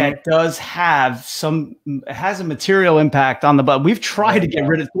that does have has a material impact on the, but we've tried to get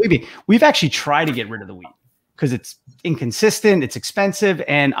rid of, believe me, we've actually tried to get rid of the wheat because it's inconsistent, it's expensive,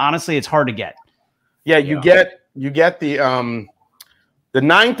 and honestly, it's hard to get. Yeah, you get the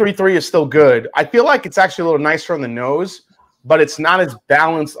 933 is still good. I feel like it's actually a little nicer on the nose, but it's not as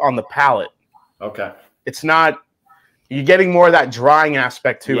balanced on the palate. Okay. It's not, you're getting more of that drying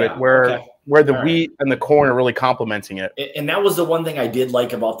aspect to it where the wheat and the corn are really complementing it. And that was the one thing I did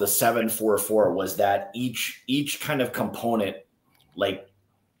like about the 744 was that each kind of component, like,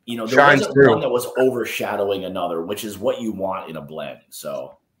 you know, there wasn't one that was overshadowing another, which is what you want in a blend.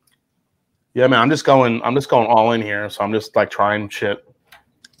 So yeah, man, I'm just going all in here. So I'm just like trying shit.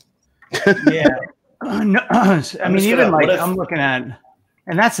 Yeah. No, I mean, even like I'm looking at,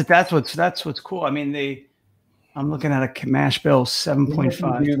 and that's what's cool. I mean, I'm looking at a mash bill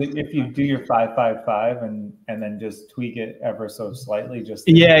 7.5. If you do your 555 and then just tweak it ever so slightly, just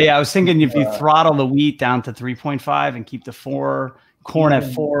I was thinking if you throttle the wheat down to 3.5 and keep the 4 corn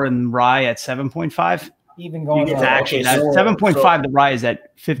at 4 and rye at 7.5, even going to actually 7.5, the rye is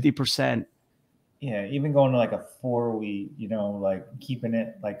at 50%. Yeah, even going to like a 4 wheat, you know, like keeping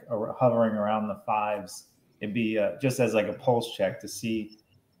it like hovering around the 5s, it'd be just as like a pulse check to see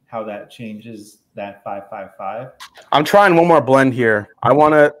how that changes that 555. I'm trying one more blend here. I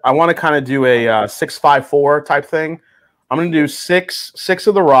want to kind of do a 654 type thing. I'm going to do six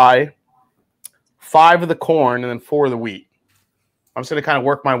of the rye, 5 of the corn, and then 4 of the wheat. I'm just going to kind of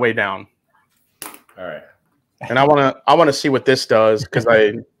work my way down. All right. And I want to see what this does because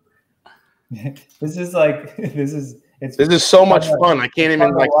this is so much fun. I can't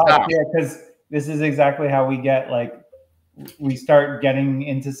even like stop. Yeah, because this is exactly how we get like. We start getting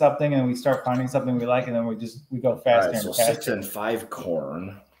into something and we start finding something we like, and then we go faster and faster. 6 and 5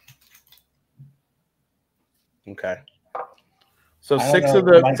 corn. Okay. So 6 of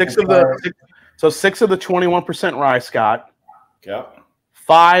the 21% rye, Scott. Yep.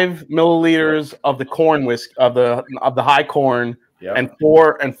 5 milliliters of the corn whisk of the high corn, and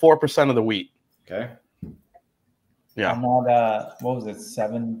 4% of the wheat. Okay. Yeah. I'm at what was it?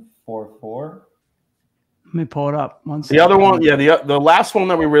 744. Let me pull it up. The other one, the last one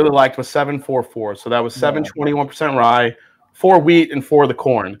that we really liked was 744. So that was 21% rye, 4 wheat, and 4 of the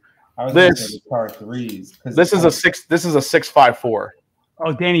corn. I was going to say the char 3s. This is a 654.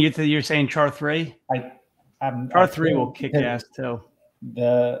 Oh, Danny, you're saying char 3? Char 3 will kick ass too.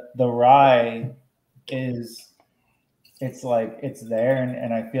 The rye is, it's like it's there,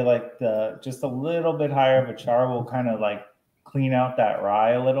 and I feel like just a little bit higher of a char will kind of like clean out that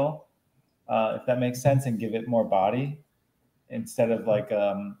rye a little, if that makes sense, and give it more body instead of like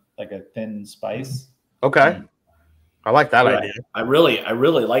a thin spice. Okay. I like that idea. I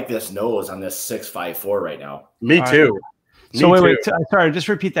really like this nose on this 654 right now. Me too. So wait, sorry, just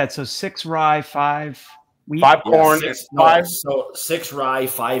repeat that. So 6 rye, 5 wheat, 5 corn, 5. So 6 rye,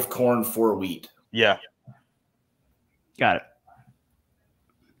 5 corn, 4 wheat. Yeah. Got it.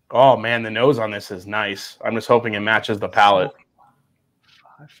 Oh man, the nose on this is nice. I'm just hoping it matches the palate.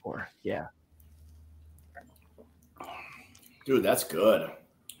 5, 4. Yeah. Dude, that's good.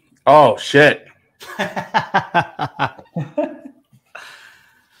 Oh shit.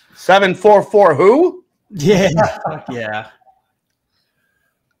 744 who? Yeah. Yeah.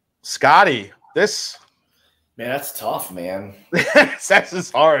 Scotty, this Man, that's tough, man. Sex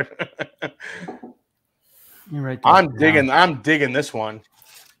is hard. You're right. I'm digging this one.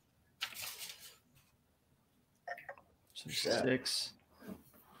 6.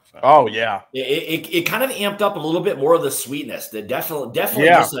 Oh yeah. It kind of amped up a little bit more of the sweetness. Definitely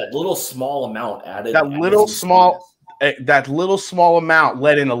just a little small amount added. That little small amount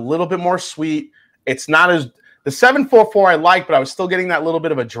let in a little bit more sweet. It's not as the 744 I like, but I was still getting that little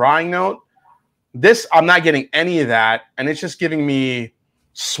bit of a drying note. This I'm not getting any of that, and it's just giving me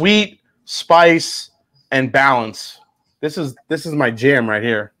sweet, spice, and balance. This is my jam right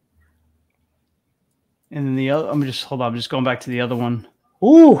here. And then the other, I'm just going back to the other one.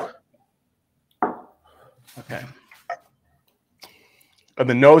 Ooh. Okay. And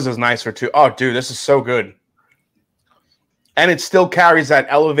the nose is nicer too. Oh, dude, this is so good. And it still carries that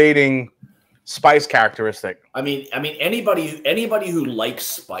elevating spice characteristic. I mean, anybody who likes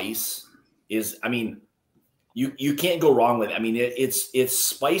spice is, you can't go wrong with it. I mean, it's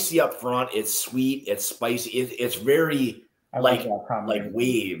spicy up front. It's sweet. It's spicy. It's very like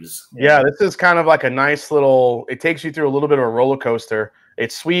waves. Yeah, this is kind of like a nice little. It takes you through a little bit of a roller coaster.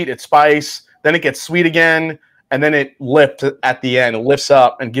 It's sweet. It's spice. Then it gets sweet again, and then it lifts at the end. It lifts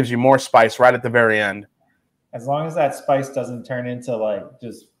up and gives you more spice right at the very end. As long as that spice doesn't turn into like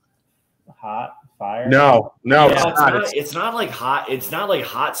just hot fire. No, yeah, it's not like hot. It's not like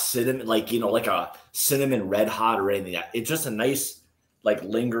hot cinnamon, like like a cinnamon red hot or anything. It's just a nice like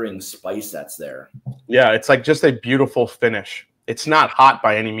lingering spice that's there. Yeah, it's like just a beautiful finish. It's not hot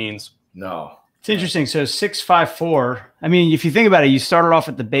by any means. No. It's interesting. So 654. I mean, if you think about it, you started off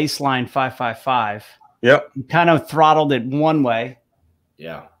at the baseline 555. Yep. You kind of throttled it one way.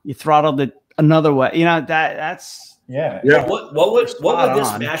 Yeah. You throttled it another way. That's yeah. What would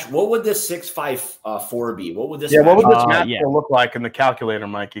this mash? What would this 654 be? What would this? Yeah. What would this mash look like in the calculator,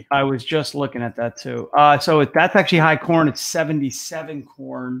 Mikey? I was just looking at that too. So that's actually high corn. It's 77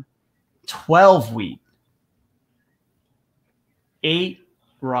 corn, 12 wheat, 8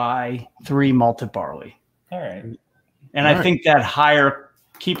 rye, 3 malted barley. All right. And I think that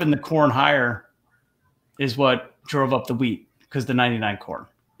keeping the corn higher is what drove up the wheat because the 99 corn.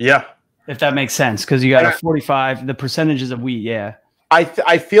 Yeah. If that makes sense, because you got a 45, the percentages of wheat. Yeah. I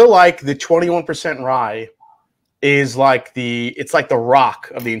feel like the 21% rye is like it's like the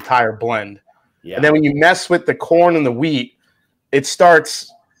rock of the entire blend. Yeah. And then when you mess with the corn and the wheat, it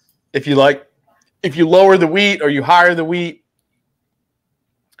starts, if you lower the wheat or you higher the wheat,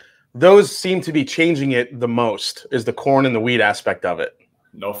 those seem to be changing it the most, is the corn and the wheat aspect of it.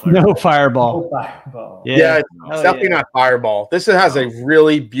 No fireball. No fireball. No fireball. Yeah, it's definitely not fireball. This has a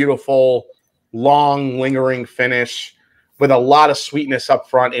really beautiful, long, lingering finish with a lot of sweetness up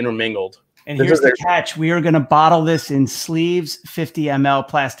front intermingled. And here's the catch. We are going to bottle this in sleeves, 50 ml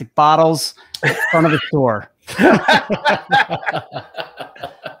plastic bottles in front of the store. Hell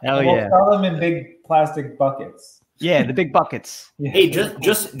yeah. We'll sell them in big plastic buckets. Yeah, the big buckets. Hey,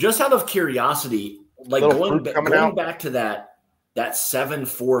 just out of curiosity, like going back to that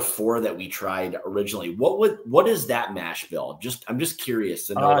 744 that we tried originally, what is that mash bill? I'm just curious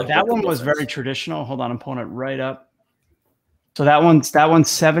to know. That one was very traditional. Hold on, I'm pulling it right up. So that one's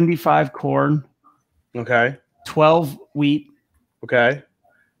 75 corn. Okay. 12 wheat. Okay.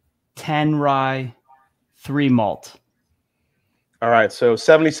 10 rye, 3 malt. All right, so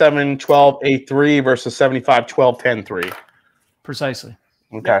 77, 12, 8, 3 versus 75, 12, 10, 3. Precisely.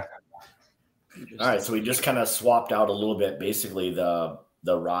 Okay. All right, so we just kind of swapped out a little bit. Basically, the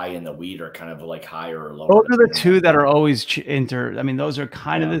rye and the wheat are kind of like higher or lower. Those are the two that are always those are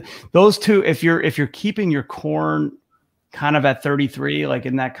kind of those two. If you're keeping your corn kind of at 33, like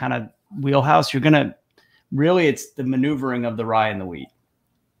in that kind of wheelhouse, you're going to really, it's the maneuvering of the rye and the wheat.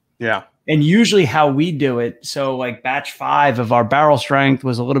 Yeah. And usually how we do it, so like batch 5 of our barrel strength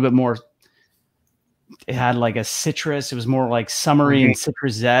was a little bit more, it had like a citrus. It was more like summery and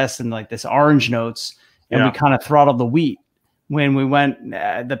citrus zest and like this orange notes. And we kind of throttled the wheat. When we went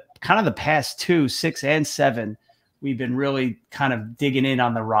the past 2, 6 and 7, we've been really kind of digging in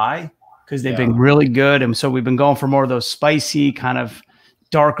on the rye because they've been really good. And so we've been going for more of those spicy kind of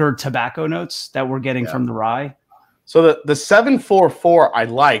darker tobacco notes that we're getting from the rye. So the 744 I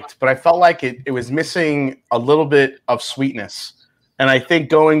liked, but I felt like it was missing a little bit of sweetness. And I think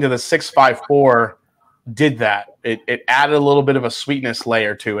going to the 654 did that. It added a little bit of a sweetness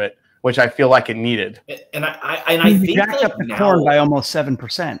layer to it, which I feel like it needed. And I think jacked up the corn by almost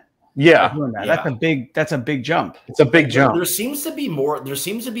 7%. Yeah. That's a big jump. It's a big jump. There seems to be more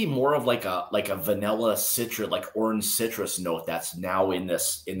of like a vanilla citrus, like orange citrus note that's now in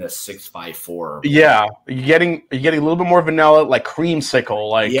this 654. Yeah. You're getting a little bit more vanilla, like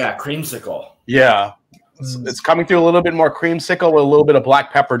creamsicle. Creamsicle. Yeah. It's coming through a little bit more creamsicle with a little bit of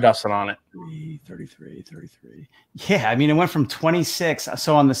black pepper dusting on it. 33. Yeah, I mean, it went from 26.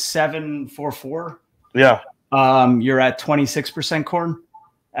 So on the 744, you're at 26% corn.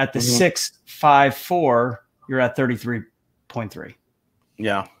 At the 654, you're at 33.3.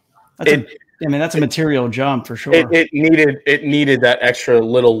 Yeah, that's a material jump for sure. It needed that extra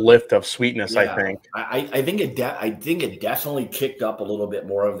little lift of sweetness. I think. I think it definitely kicked up a little bit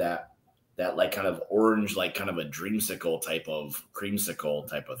more of that like kind of orange, like kind of a dreamsicle type of creamsicle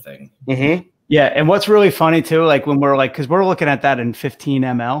type of thing. Mm-hmm. Yeah, and what's really funny too, like when we're like, because we're looking at that in 15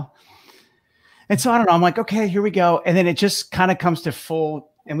 ml, and so I don't know, I'm like, okay, here we go, and then it just kind of comes to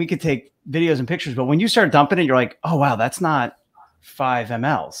full, and we could take videos and pictures, but when you start dumping it, you're like, oh wow, that's not 5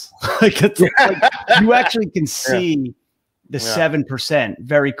 mLs. like you actually can see the 7%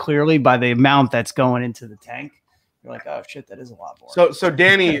 very clearly by the amount that's going into the tank. You're like, oh shit, that is a lot more. So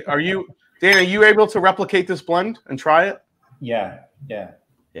Danny, are you able to replicate this blend and try it? Yeah.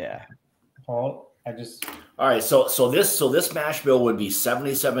 Paul, all right. So this mash bill would be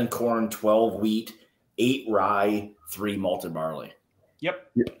 77 corn, 12 wheat, 8 rye, 3 malted barley.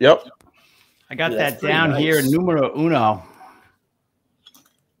 Yep. I got that down here, numero uno.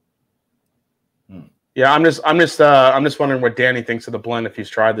 Yeah, I'm just wondering what Danny thinks of the blend if he's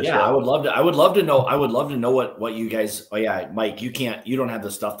tried this. Yeah, I would love to know what you guys. Oh yeah, Mike, you don't have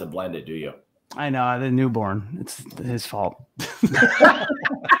the stuff to blend it, do you? I know, the newborn. It's his fault. I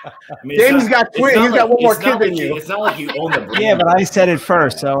mean, Danny's got twins. He's got one more kid than you. It's not like you own the brand. Yeah, but I said it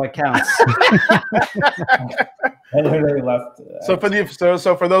first, so it counts. I literally left. So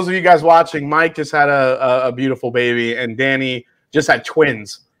for those of you guys watching, Mike just had a beautiful baby, and Danny just had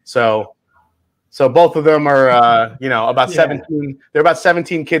twins. So both of them are about 17. They're about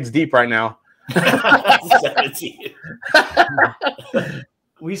 17 kids deep right now. 17.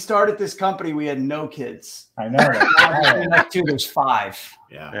 We started this company. We had no kids. I know. There's 5.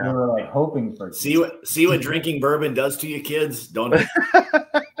 Yeah. We were like hoping for. See what drinking bourbon does to you kids, don't it?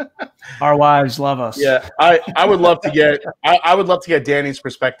 Our wives love us. Yeah, I would love to get I would love to get Danny's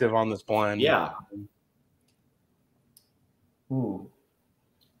perspective on this blend. Yeah. Ooh.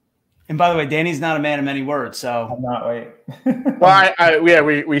 And by the way, Danny's not a man of many words, so I'm not. Wait.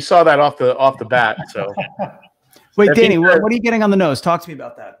 Well, we saw that off the bat. So. Wait, Danny, what are you getting on the nose? Talk to me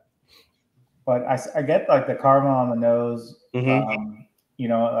about that. But I get like the caramel on the nose. Mm-hmm.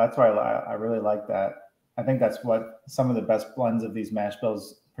 That's why I really like that. I think that's what some of the best blends of these mash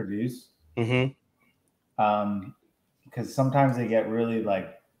bills produce. Mm-hmm. Because sometimes they get really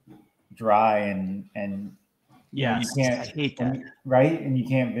like dry and yeah, you can't, I hate that. Right? And you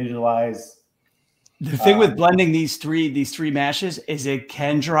can't visualize. The thing with blending these three mashes is it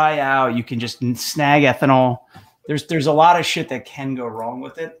can dry out. You can just snag ethanol. There's a lot of shit that can go wrong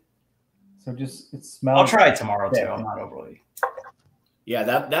with it. So it smells. I'll try it tomorrow too. I'm not overly. Yeah,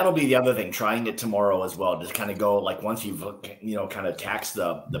 that'll be the other thing. Trying it tomorrow as well. Just kind of go like once you've kind of taxed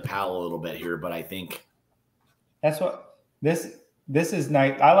the palate a little bit here. But I think that's what this is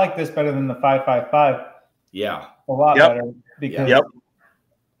nice. I like this better than the 555. Yeah, a lot better because Yep.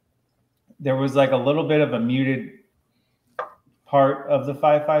 there was like a little bit of a muted part of the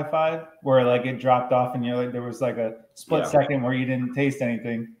 555 where like it dropped off and you're like there was like a split second where you didn't taste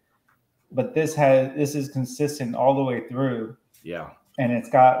anything, but this is consistent all the way through. Yeah, and it's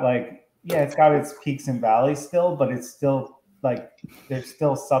got like it's got its peaks and valleys still, but it's still like there's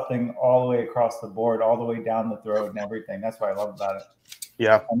still something all the way across the board, all the way down the throat and everything. That's what I love about it.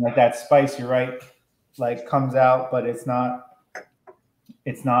 Yeah, and like that spice, you're right, like comes out, but it's not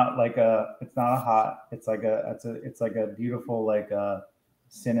It's not like a hot. It's like a beautiful like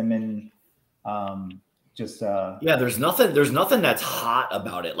cinnamon. Yeah, there's nothing that's hot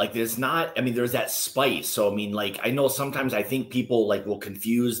about it. Like there's not. I mean, there's that spice. So I mean, like I know sometimes I think people like will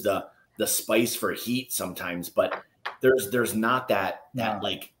confuse the spice for heat sometimes, but there's not that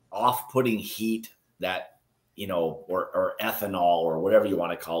like off-putting heat that, you know, or ethanol or whatever you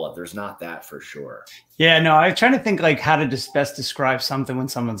want to call it. There's not that for sure. Yeah, no, I'm trying to think like how to just best describe something when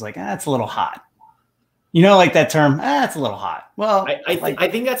someone's like, it's a little hot. You know, like that term, it's a little hot. Well, I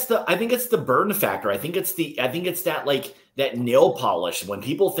think it's the burn factor. I think it's that like that nail polish. When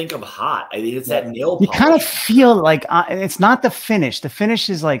people think of hot, I think it's that nail polish. You kind of feel like it's not the finish. The finish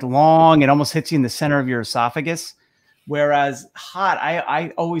is like long. It almost hits you in the center of your esophagus. Whereas hot,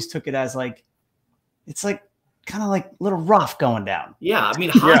 I always took it as like, it's like kind of like a little rough going down. Yeah. I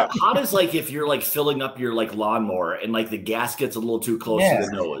mean, hot is like if you're like filling up your like lawnmower and like the gas gets a little too close to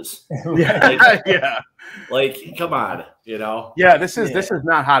the nose. Like, come on, you know? Yeah, this is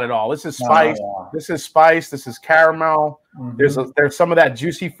not hot at all. This is spice. This is spice. This is caramel. There's some of that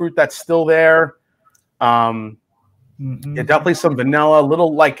juicy fruit that's still there. Yeah, definitely some vanilla,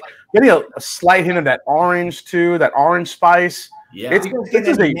 little like getting a slight hint of that orange too, that orange spice. Yeah.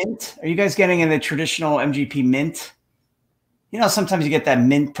 Are you guys getting in the traditional MGP mint? You know, sometimes you get that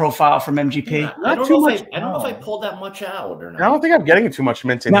mint profile from MGP. Yeah, I don't know if I pulled that much out or not. I don't think I'm getting too much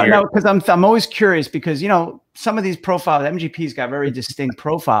mint in here. No, because I'm always curious because, you know, some of these profiles, MGP's got very distinct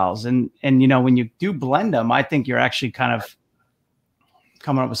profiles. And you know, when you do blend them, I think you're actually kind of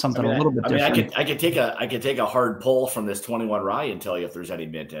coming up with something a little bit different. I could take a hard pull from this 21 rye and tell you if there's any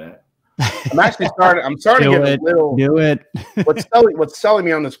mint in it. I'm starting to get a little. Do it. What's selling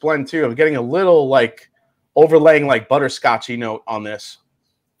me on this blend too? I'm getting a little like overlaying like butterscotchy note on this,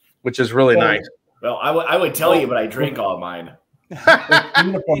 which is really nice. Well, I would tell you, but I drink all mine.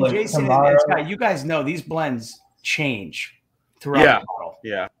 And Jason and Scott, you guys know these blends change throughout the bottle.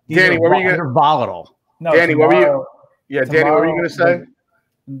 Yeah. Danny, what were you going to volatile? No, Danny, what were you? Yeah, Danny, what were you going to say?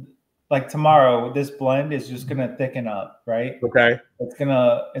 Like tomorrow, this blend is just gonna thicken up, right? Okay. It's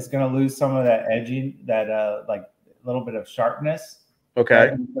gonna lose some of that edgy, that like a little bit of sharpness. Okay.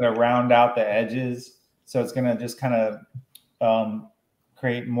 It's gonna round out the edges, so it's gonna just kind of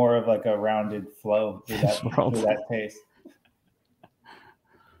create more of like a rounded flow through that taste.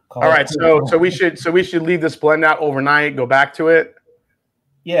 All right, so we should leave this blend out overnight. Go back to it.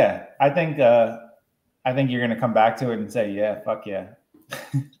 Yeah, I think you're gonna come back to it and say, yeah, fuck yeah.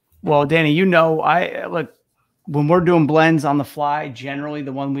 Well, Danny, you know, look, when we're doing blends on the fly, generally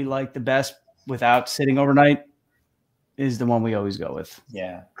the one we like the best without sitting overnight is the one we always go with.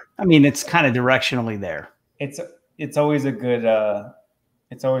 Yeah. I mean, it's kind of directionally there. It's always a good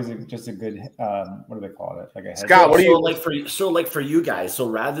just a good what do they call it? Like a Scott, what do you like for you guys? So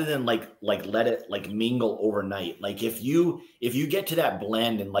rather than like let it like mingle overnight, like if you get to that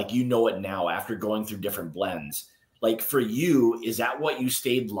blend and like you know it now after going through different blends, like for you, is that what you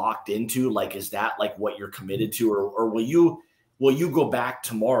stayed locked into? Like, is that like what you're committed to, or will you go back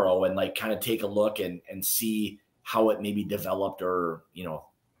tomorrow and like kind of take a look and see how it maybe developed, or you know?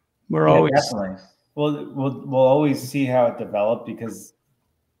 We're always definitely. We'll always see how it developed, because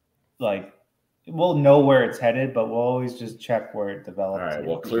like we'll know where it's headed, but we'll always just check where it develops. All right.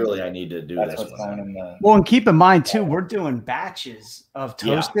 Well, clearly I need to do this. Well, and keep in mind too, we're doing batches of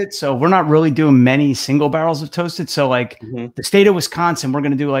toasted, so we're not really doing many single barrels of toasted. So like the state of Wisconsin, we're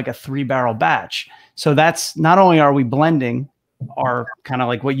going to do like a 3-barrel batch. So that's not only are we blending our kind of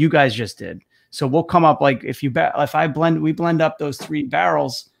like what you guys just did. So we'll come up like we blend up those 3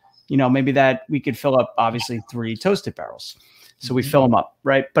 barrels, you know, maybe that we could fill up obviously 3 toasted barrels. So we fill them up,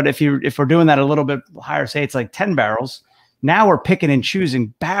 right? But if we're doing that a little bit higher, say it's like 10 barrels, now we're picking and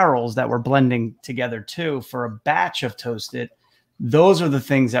choosing barrels that we're blending together too for a batch of toasted. Those are the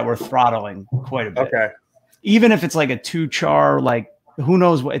things that we're throttling quite a bit. Okay. Even if it's like a 2 char, like who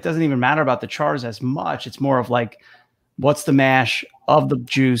knows what, it doesn't even matter about the chars as much. It's more of like, what's the mash of the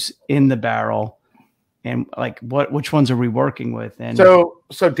juice in the barrel? And like which ones are we working with? And so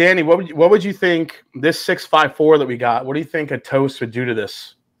Danny, what would you think this 654 that we got? What do you think a toast would do to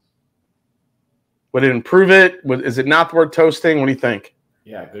this? Would it improve it? Is it not worth toasting? What do you think?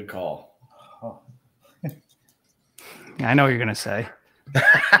 Yeah, good call. Oh. I know what you're gonna say.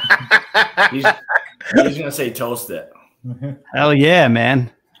 he's gonna say toast it. Hell yeah, man.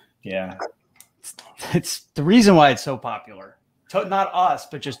 Yeah, it's the reason why it's so popular. Not us,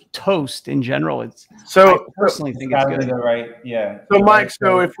 but just toast in general. I personally think it's good. Right? Yeah. So Mike,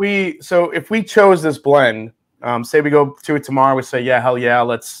 so if we chose this blend, say we go to it tomorrow, we say, yeah, hell yeah,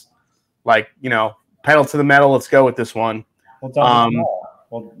 let's like, you know, pedal to the metal, let's go with this one. We'll double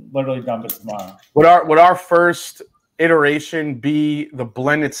We'll literally dump it tomorrow. Would our first iteration be the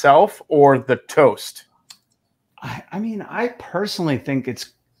blend itself or the toast? I mean, I personally think I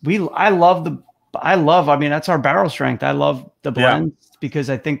mean, that's our barrel strength. I love the blend because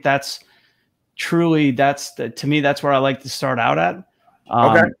I think that's truly, to me, that's where I like to start out at.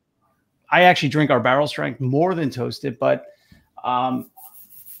 Okay. I actually drink our barrel strength more than toasted, but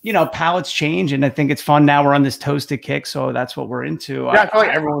you know, palates change, and I think it's fun. Now we're on this toasted kick, so that's what we're into. Yeah, I feel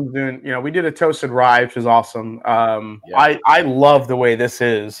like everyone's doing. You know, we did a toasted rye, which is awesome. I love the way this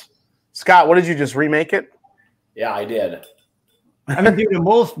is. Scott, what did you just remake it? Yeah, I did. I mean, dude,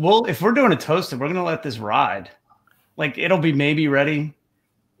 we'll if we're doing a toasted, we're gonna let this ride. Like it'll be maybe ready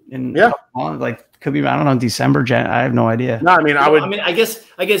in like could be, I don't know, December, I have no idea. No, I mean, I guess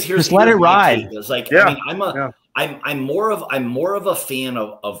here's just let it ride. It's like, I mean, I'm more of a fan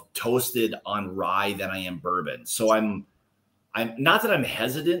of toasted on rye than I am bourbon. So I'm not that I'm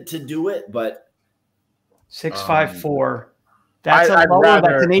hesitant to do it, but 654. That's that's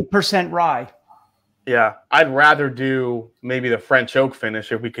an 8% rye. Yeah, I'd rather do maybe the French oak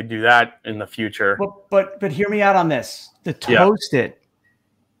finish if we could do that in the future. But hear me out on this. The toasted,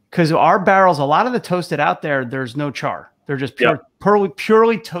 because our barrels, a lot of the toasted out there, there's no char. They're just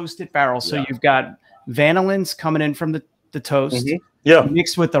purely toasted barrels. So you've got vanillins coming in from the toast,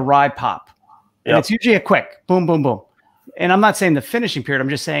 mixed with the rye pop. And it's usually a quick boom, boom, boom. And I'm not saying the finishing period. I'm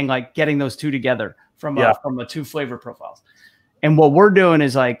just saying like getting those two together from the two flavor profiles. And what we're doing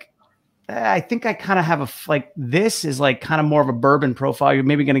is like, I think I kind of have this is like kind of more of a bourbon profile. You're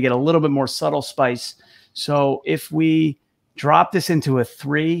maybe going to get a little bit more subtle spice. So if we drop this into a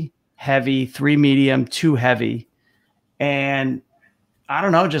 3 heavy, 3 medium, 2 heavy, and I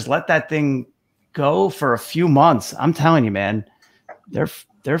don't know, just let that thing go for a few months. I'm telling you, man,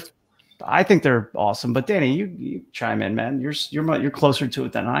 I think they're awesome. But Danny, you chime in, man. You're closer to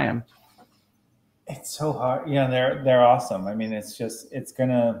it than I am. It's so hard. Yeah, they're awesome. I mean, it's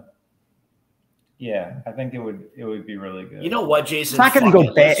gonna. Yeah, I think it would be really good. You know what, Jason? It's not going to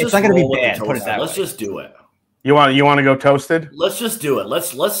go bad. It's not going to be bad. Put it that way. Let's just do it. You want to go toasted? Let's just do it.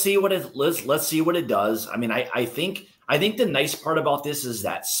 Let's see what it does. I mean, I think the nice part about this is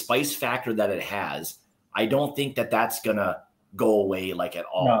that spice factor that it has. I don't think that's gonna go away like at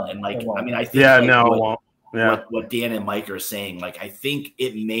all. No, and like, I mean, I think it won't. Yeah. What Dan and Mike are saying, like, I think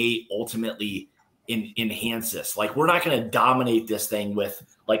it may ultimately enhance this. Like, we're not going to dominate this thing with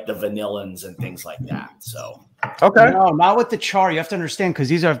like the vanillins and things like that. So no, not with the char. You have to understand, because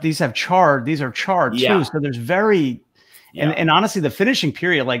these are charred too. So there's and honestly, the finishing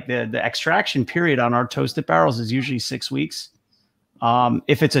period, like the extraction period on our toasted barrels is usually 6 weeks.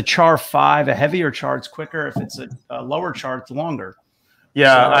 If it's a char 5, a heavier char, it's quicker. If it's a lower char, it's longer.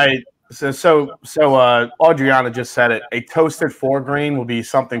 Yeah, so Adriana just said it. A toasted 4 grain will be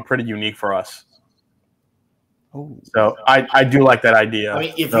something pretty unique for us. Oh. So I do like that idea. I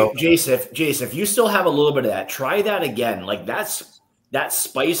mean, Jason, if you still have a little bit of that, try that again. Like that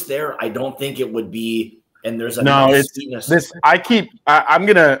spice there, I don't think it would be. And there's a nice sweetness. This. I'm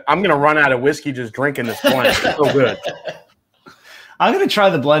gonna run out of whiskey just drinking this blend. It's so good. I'm gonna try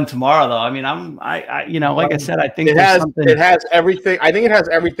the blend tomorrow, though. I mean, like I said, I think it has everything. I think it has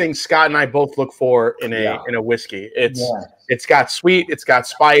everything Scott and I both look for in a whiskey. It's got sweet, it's got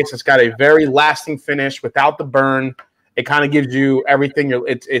spice, it's got a very lasting finish without the burn. It kind of gives you everything.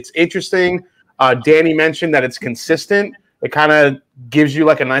 It's interesting. Danny mentioned that it's consistent. It kind of gives you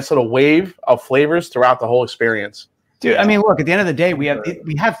like a nice little wave of flavors throughout the whole experience. Dude, I mean, look, at the end of the day, we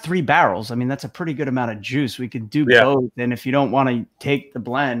have 3 barrels. I mean, that's a pretty good amount of juice. We could do both. And if you don't want to take the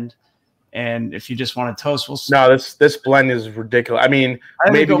blend, and if you just want to toast, this blend is ridiculous. I mean,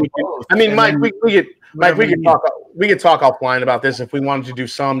 Mike, we could talk offline about this if we wanted to do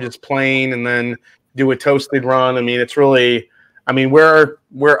some just plain and then do a toasted run. I mean, it's really, I mean, we're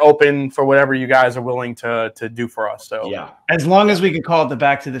open for whatever you guys are willing to do for us. So as long as we can call it the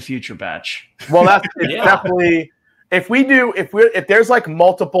Back to the Future batch. Well, that's definitely. If there's like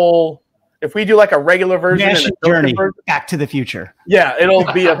multiple, if we do like a regular version and a journey Back to the Future. Yeah, it'll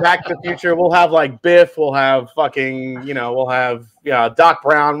be a Back to the Future. We'll have like Biff, we'll have we'll have Doc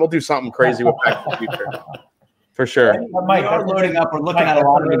Brown. We'll do something crazy with Back to the Future. For sure. We are loading up. We're looking at a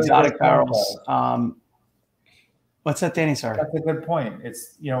lot of exotic barrels. What's that, Danny? Sorry. That's a good point.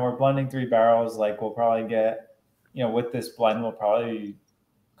 It's, we're blending 3 barrels. Like, we'll probably get, with this blend, we'll probably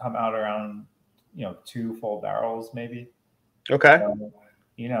come out around 2 full barrels maybe. Okay. So,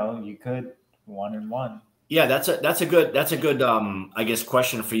 you could 1 and 1. Yeah, that's a good I guess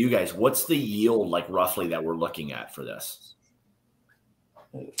question for you guys. What's the yield like roughly that we're looking at for this?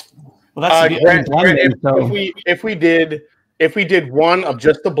 Well, that's if if we did one of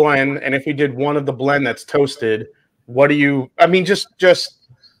just the blend, and if we did one of the blend that's toasted, what do you? I mean, just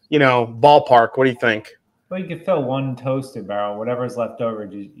ballpark. What do you think? Well, you could fill one toasted barrel. Whatever's left over,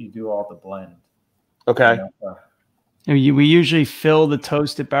 you do all the blend. Okay. We usually fill the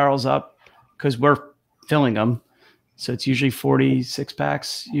toasted barrels up because we're filling them. So it's usually 46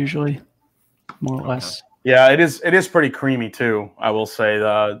 packs, usually, more or less. Yeah, it is pretty creamy too. I will say.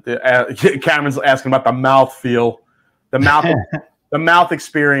 Cameron's asking about the mouth feel, the mouth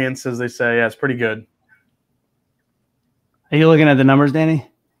experience, as they say. Yeah, it's pretty good. Are you looking at the numbers, Danny?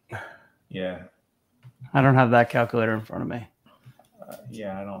 Yeah. I don't have that calculator in front of me.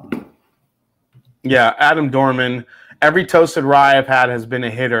 Yeah, I don't. Yeah, Adam Dorman. Every toasted rye I've had has been a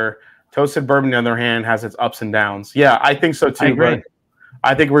hitter. Toasted bourbon, on the other hand, has its ups and downs. Yeah, I think so too. I agree.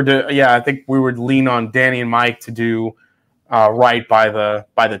 I think I think we would lean on Danny and Mike to do right by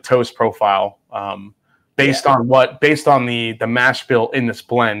the toast profile, based on the mash bill in this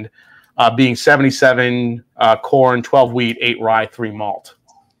blend, being 77 corn, 12 wheat, 8 rye, 3 malt.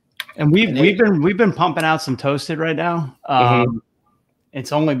 And we've been pumping out some toasted right now.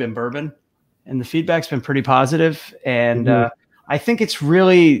 It's only been bourbon, and the feedback's been pretty positive. And I think it's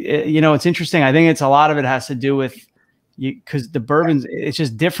really, it's interesting. I think it's a lot of it has to do with because the bourbons, it's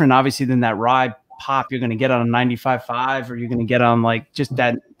just different, obviously, than that rye pop you're going to get on a 95.5, or you're going to get on like just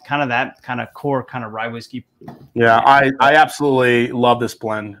that kind of core kind of rye whiskey. Yeah, I absolutely love this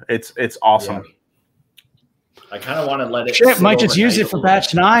blend. It's awesome. Yeah. I kind of want to let it. Shit, might just use it for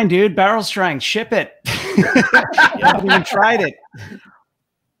batch 9, dude. Barrel strength. Ship it. I haven't even tried it.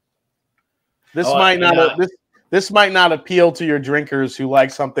 This might not appeal to your drinkers who like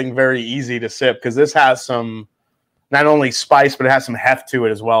something very easy to sip, because this has some not only spice, but it has some heft to it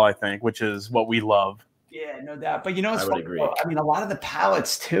as well, I think, which is what we love. Yeah, no doubt. But it's I would agree. I mean, a lot of the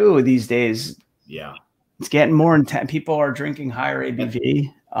palates too these days. Yeah, it's getting more intense. People are drinking higher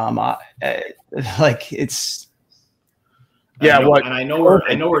ABV. Like it's. Yeah, I know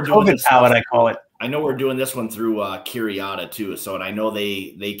we're doing this. Palate, I call it. I know we're doing this one through Curiata too. So, and I know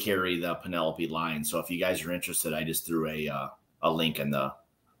they carry the Penelope line. So, if you guys are interested, I just threw a link in the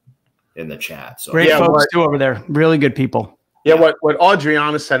chat. So great folks too over there. Really good people. Yeah, what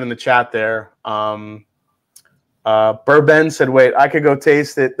Adriana said in the chat there. Bourbon said, "Wait, I could go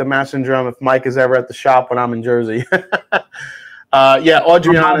taste it, the Master and Drum, if Mike is ever at the shop when I'm in Jersey." Yeah,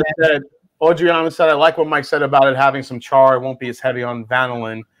 Adriana said, "I like what Mike said about it having some char. It won't be as heavy on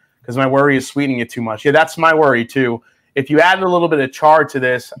vanillin, because my worry is sweetening it too much." Yeah, that's my worry too. If you added a little bit of char to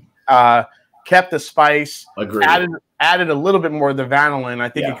this, kept the spice, added a little bit more of the vanillin, I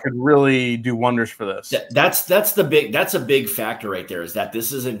think it could really do wonders for this. That's a big factor right there, is that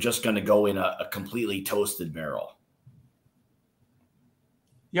this isn't just going to go in a completely toasted barrel.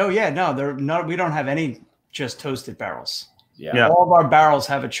 Yo, yeah, no, we don't have any just toasted barrels. Yeah. All of our barrels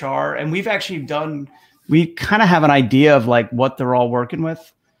have a char, and we kind of have an idea of like what they're all working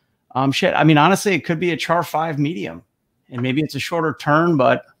with. I mean, honestly, it could be a char 5 medium, and maybe it's a shorter turn,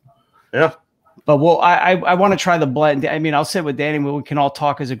 but yeah. But I want to try the blend. I mean, I'll sit with Danny. We can all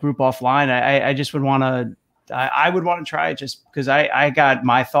talk as a group offline. I just would want to. I would want to try it just because I got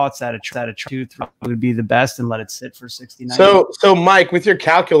my thoughts that a 2-3 would be the best, and let it sit for 69. So Mike, with your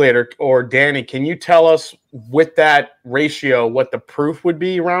calculator, or Danny, can you tell us with that ratio what the proof would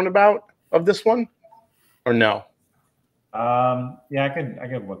be roundabout of this one, or no? Yeah, I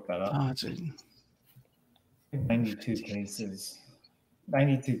could look that up. 92 cases.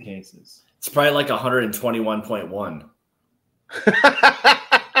 92 cases. It's probably like 121.1.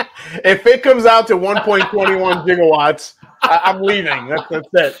 If it comes out to 1.21 gigawatts, I'm leaving. That's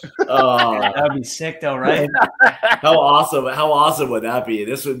it. Oh, that'd be sick, though, right? How awesome would that be?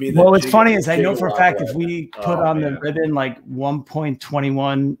 This would be. What's funny is I know for a fact if we put on the ribbon like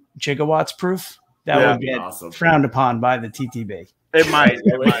 1.21 gigawatts proof, that would get frowned upon by the TTB. It might.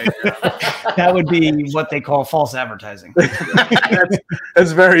 That would be what they call false advertising.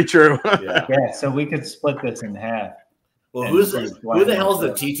 That's very true. Yeah. So we could split this in half. Well, who the hell's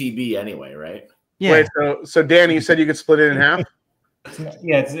the TTB anyway, right? Yeah. Wait, so Danny, you said you could split it in half?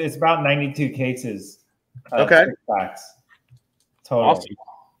 Yeah, it's about 92 cases. Okay. Packs total. Awesome.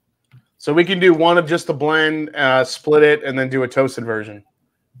 So we can do one of just the blend, split it, and then do a toasted version.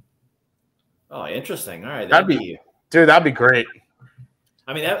 Oh, interesting. All right, that'd be great.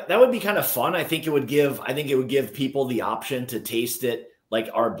 I mean, that would be kind of fun. I think it would give people the option to taste it like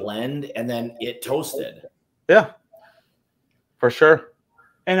our blend and then it toasted. Yeah, for sure.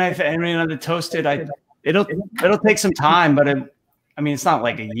 And I mean, on the toasted, it'll take some time, but it's not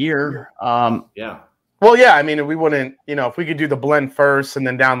like a year. Yeah. Well, yeah, I mean, we wouldn't, if we could do the blend first and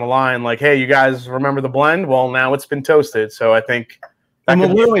then down the line, like, hey, you guys remember the blend? Well, now it's been toasted. So I think. And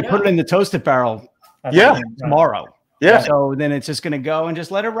we'll literally put it in the toasted barrel tomorrow. Yeah. So then it's just going to go and just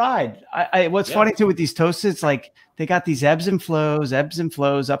let it ride. What's funny too with these toasted, like they got these ebbs and flows, ups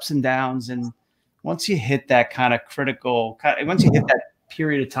and downs. And once you hit that kind of once you hit that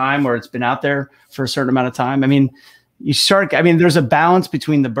period of time where it's been out there for a certain amount of time, I mean, there's a balance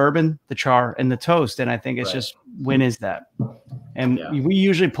between the bourbon, the char, and the toast. And I think it's just, when is that? And we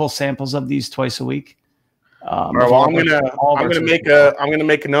usually pull samples of these twice a week. I'm gonna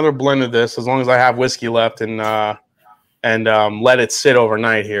make another blend of this as long as I have whiskey left and let it sit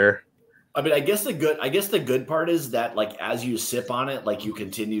overnight here. I mean, I guess the good part is that, like, as you sip on it, like, you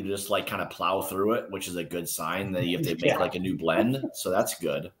continue to just like kind of plow through it, which is a good sign that you have to make like a new blend. So that's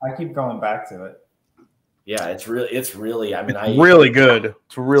good. I keep going back to it. Yeah, it's really. I mean, really good.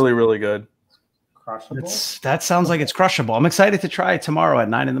 It's really, really good. Crushable. That sounds like it's crushable. I'm excited to try it tomorrow at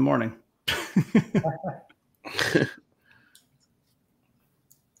 9 a.m.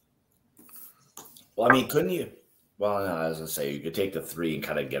 Well, I mean, couldn't you? Well, no, I was gonna say you could take the 3 and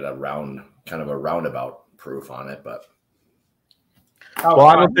kind of get a roundabout proof on it, but. Well,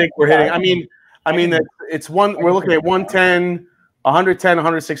 I don't think we're hitting. I mean, it's one. We're looking at 110. 110,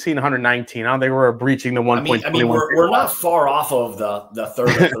 116, 119. I don't think we're breaching the 1.21. I mean, we're not far off of the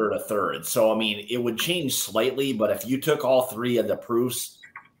third. So, I mean, it would change slightly, but if you took all 3 of the proofs,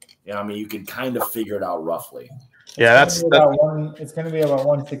 I mean, you could kind of figure it out roughly. Yeah, it's going to be about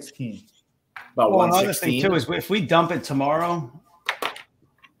 116. About 116. Another thing too is if we dump it tomorrow,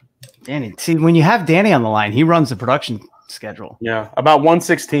 Danny. See, when you have Danny on the line, he runs the production schedule. Yeah, about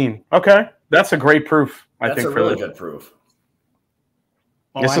 116. Okay, that's a great proof. I think a really good proof.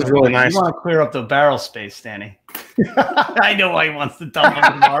 Well, this is really nice. You want to clear up the barrel space, Danny. I know why he wants to dump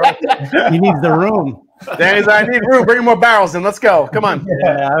them tomorrow. He needs the room. Danny's, I need room. Bring more barrels in. Let's go. Come on.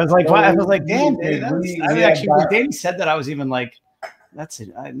 Yeah, I was like, damn, when Danny said that, I was even like, that's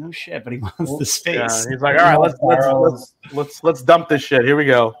it. No shit, but he wants the space. Yeah, he's like, all right, let's dump this shit. Here we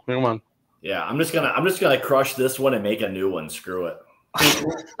go. Come on. Yeah, I'm just gonna crush this one and make a new one. Screw it.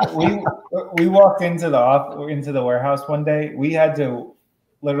 we walked into the warehouse one day. We had to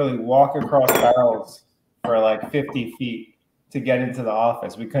literally walk across barrels for like 50 feet to get into the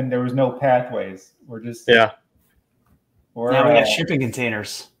office. We couldn't. There was no pathways. We're just now we got shipping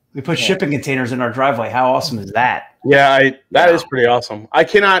containers. We put shipping containers in our driveway. How awesome is that? Yeah, that is pretty awesome. I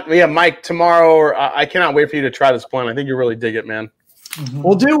cannot. Yeah, Mike, tomorrow, or I cannot wait for you to try this blend. I think you really dig it, man. Mm-hmm.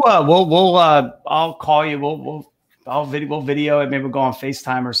 We'll do. I'll call you. We'll video it. Maybe we'll go on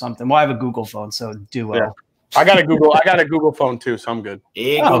FaceTime or something. We'll have a Google phone, so Duo. Yeah. I got a Google phone too, so I'm good.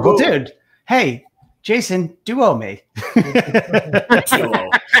 Oh, well, dude. Hey, Jason, Duo me. That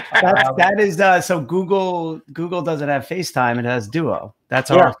is so Google doesn't have FaceTime. It has Duo.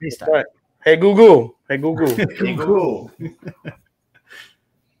 That's our FaceTime. Right. Hey Google. Hey Google.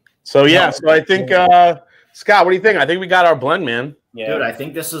 So I think Scott, what do you think? I think we got our blend, man. Yeah. Dude, I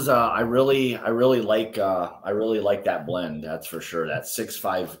think this is I really like that blend. That's for sure. That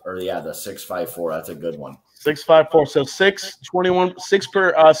 6.5 or the 654. That's a good one. 654. So 6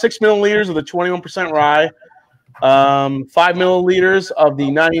 milliliters of the 21% rye, 5 milliliters of the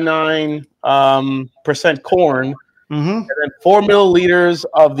 99% corn, and then 4 milliliters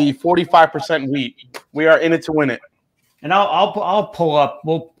of the 45% wheat. We are in it to win it. And I'll pull up.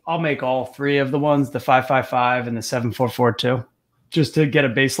 I'll make all 3 of the ones, the 555 and the 744 too, just to get a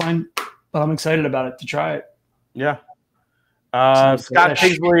baseline. But I'm excited about it to try it. Yeah. Scott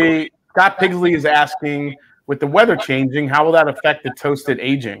Pigsley is asking, with the weather changing, how will that affect the toasted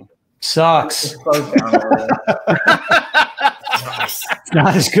aging? Sucks. It's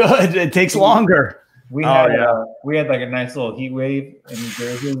not as good. It takes longer. We had like a nice little heat wave in New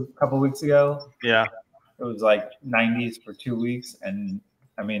Jersey a couple weeks ago. Yeah. It was like 90s for 2 weeks. And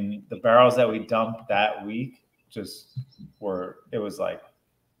I mean, the barrels that we dumped that week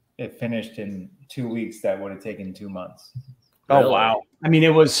it finished in 2 weeks that would have taken 2 months. Oh, wow. I mean,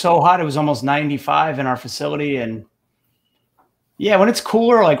 it was so hot. It was almost 95 in our facility. And yeah, when it's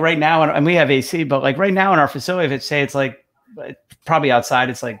cooler, like right now, and we have AC, but like right now in our facility, it's like probably outside,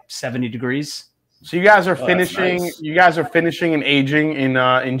 it's like 70 degrees. So you guys are finishing, nice. You guys are finishing and aging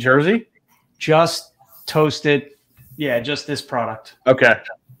in Jersey? Just toasted. Yeah, just this product. Okay.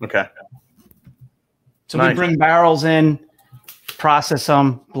 So nice. We bring barrels in, process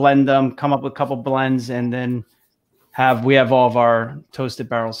them, blend them, come up with a couple blends, and then we have all of our toasted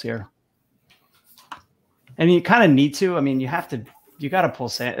barrels here. And you kind of need to. I mean, you got to pull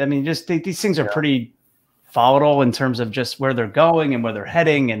sand. I mean, just these things are pretty volatile in terms of just where they're going and where they're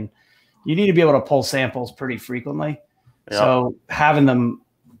heading. And you need to be able to pull samples pretty frequently. Yeah. So having them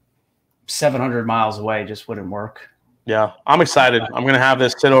 700 miles away just wouldn't work. Yeah, I'm excited. I'm going to have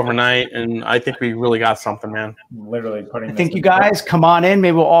this sit overnight, and I think we really got something, man. Literally putting I think you guys come on in.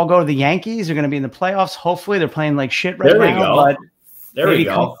 Maybe we'll all go to the Yankees. They're going to be in the playoffs. Hopefully, they're playing like shit right now. But there we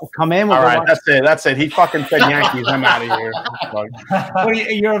go. Come in. We'll all right, that's it. That's it. He fucking said Yankees. I'm out of here.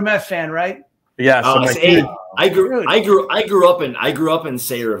 You're a Met fan, right? Yeah. So I grew up in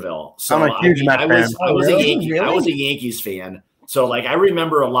Sayreville. So I'm a huge Met fan. I was a Yankees fan. So like I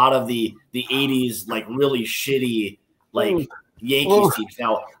remember a lot of the 80s like really shitty like Yankees teams.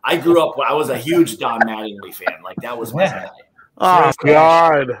 Now I grew up. I was a huge Don Mattingly fan. Like that was my guy. Oh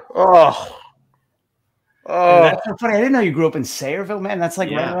God. Oh. That's so funny. I didn't know you grew up in Sayreville, man. That's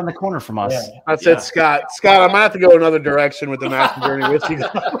like right around the corner from us. Yeah. That's it, Scott. Scott, I might have to go another direction with the Master Journey with you.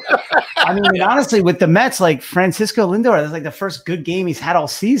 I mean, honestly, with the Mets, like Francisco Lindor, that's like the first good game he's had all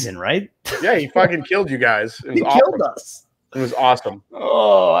season, right? Yeah, he fucking killed you guys. It was he killed us. It was awesome.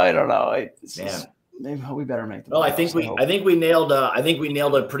 Oh, I don't know. Maybe we better make them. Well, I think we nailed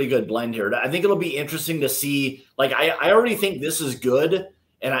a pretty good blend here. I think it'll be interesting to see. Like I already think this is good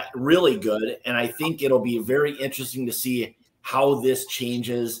and really good, and I think it'll be very interesting to see how this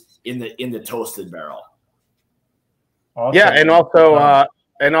changes in the toasted barrel. Awesome. Yeah, and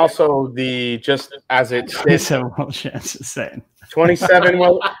also the just as it sits. 27.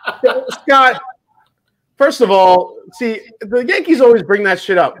 Well, Scott. First of all, see, the Yankees always bring that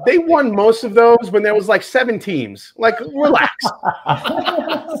shit up. They won most of those when there was like 7 teams. Like, relax.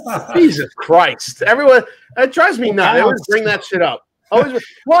 Jesus Christ. Everyone, it drives me nuts. They always bring that shit up. Always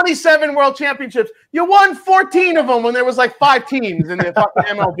 27 world championships. You won 14 of them when there was like 5 teams in the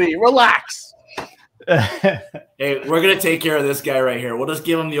fucking MLB. Relax. Hey, we're gonna take care of this guy right here. We'll just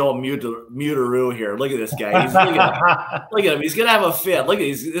give him the old muteroo here. Look at this guy. Look at him. He's gonna have a fit. Look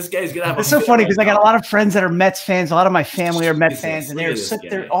at this guy's gonna have. It's so funny because I got a lot of friends that are Mets fans. A lot of my family are Met fans, and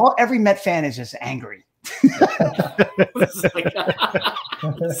every Met fan is just angry.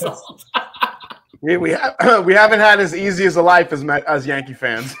 We haven't had as easy as a life as Yankee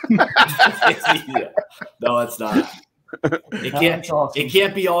fans. No, it's not. It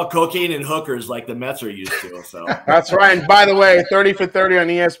can't be all cocaine and hookers like the Mets are used to. So that's right. And by the way, 30 for 30 on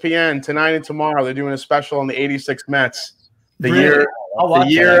ESPN tonight and tomorrow. They're doing a special on the '86 Mets. The year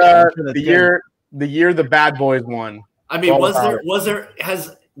the Bad Boys won. I mean, was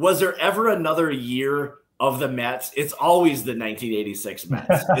there ever another year of the Mets? It's always the 1986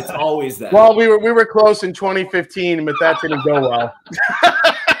 Mets. It's always that. Well, we were close in 2015, but that didn't go well.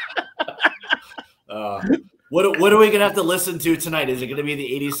 What are we gonna have to listen to tonight? Is it gonna be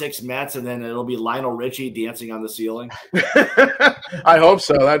the '86 Mets, and then it'll be Lionel Richie dancing on the ceiling? I hope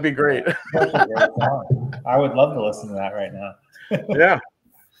so. That'd be great. I would love to listen to that right now. Yeah.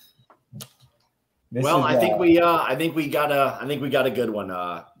 I think we got a good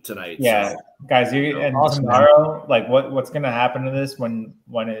one tonight. Yeah, so. Guys, awesome, tomorrow, man. Like what's gonna happen to this when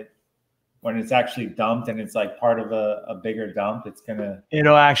it's actually dumped and it's like part of a bigger dump?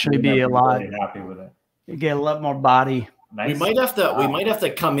 It'll actually be a lot. Really happy with it. You get a lot more body. Nice. We might have to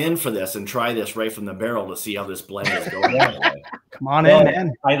come in for this and try this right from the barrel to see how this blend is going. Come on in,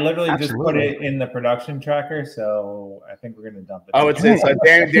 man. I literally just put it in the production tracker, so I think we're gonna dump it. Oh, it's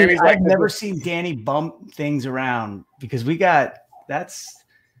Danny's. I've never seen Danny bump things around because that's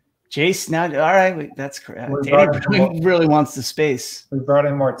Jace now. All right, that's correct. Danny really wants the space. We brought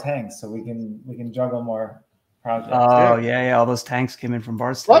in more tanks so we can juggle more projects. Oh yeah, all those tanks came in from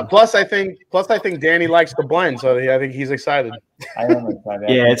Barstow. Plus, I think Danny likes the blend, so I think he's excited. I am excited.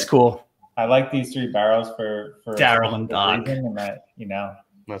 Yeah, it's cool. I like these 3 barrels for Daryl and Doc. And that,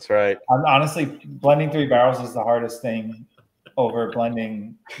 that's right. Honestly, blending 3 barrels is the hardest thing over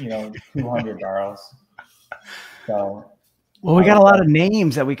blending, 200 barrels. So, well, we got a lot of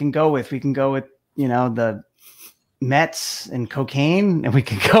names that we can go with. We can go with, the Mets and cocaine, and we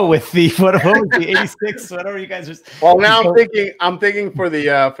can go with the what was the 86, whatever you guys are. Well, now I'm thinking for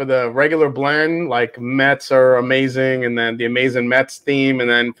the regular blend, like Mets are amazing, and then the amazing Mets theme, and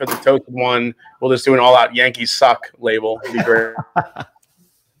then for the toasted one, we'll just do an all-out Yankees suck label. It'd be great.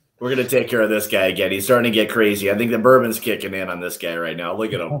 We're gonna take care of this guy again. He's starting to get crazy. I think the bourbon's kicking in on this guy right now.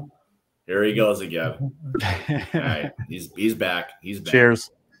 Look at him. Here he goes again. All right, he's back. He's back. Cheers.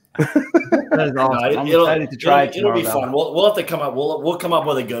 That is awesome. I'm excited to try it tomorrow. It'll be fun. We'll have to come up. We'll come up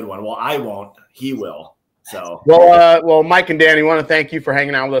with a good one. Well, I won't. He will. So well, Mike and Danny, want to thank you for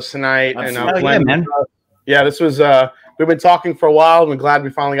hanging out with us tonight. Absolutely. And man. Yeah, this was we've been talking for a while. I'm glad we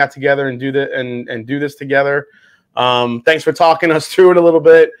finally got together and do this together. Thanks for talking us through it a little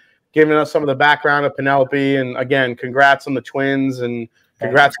bit, giving us some of the background of Penelope, and again, congrats on the twins and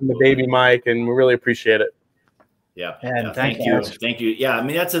Congrats on the baby, Mike, and we really appreciate it. Yeah, and thank you. Yeah, I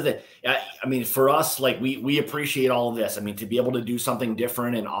mean that's a thing. I mean for us, like we appreciate all of this. I mean to be able to do something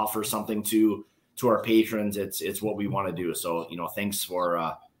different and offer something to our patrons, it's what we want to do. So thanks for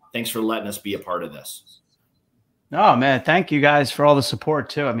letting us be a part of this. Oh man, thank you guys for all the support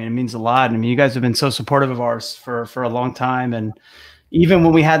too. I mean it means a lot. I mean you guys have been so supportive of ours for a long time, and even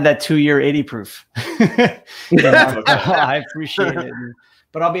when we had that 2-year 80 proof, I appreciate it.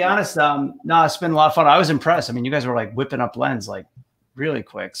 But I'll be honest, no, it's been a lot of fun. I was impressed. I mean, you guys were like whipping up blends like really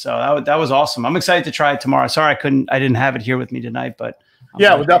quick. So that was awesome. I'm excited to try it tomorrow. Sorry, I didn't have it here with me tonight, but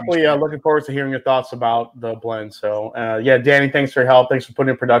yeah, we're definitely looking forward to hearing your thoughts about the blend. So yeah, Danny, thanks for your help. Thanks for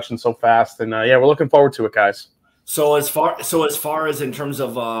putting in production so fast. And yeah, we're looking forward to it, guys. So as far as in terms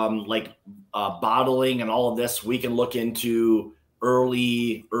of bottling and all of this, we can look into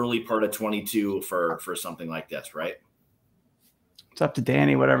early part of 22 for something like this, right? It's up to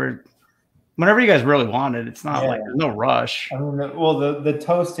Danny, whenever you guys really want it. It's not like there's no rush. I mean, well, the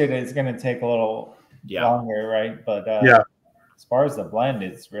toasted is going to take a little longer, right? But as far as the blend,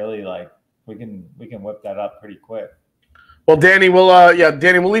 it's really like we can whip that up pretty quick. Well, Danny, we'll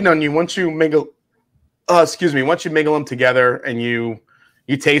lean on you once you mingle. Once you mingle them together and you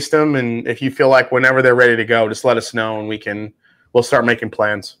taste them, and if you feel like whenever they're ready to go, just let us know and we'll start making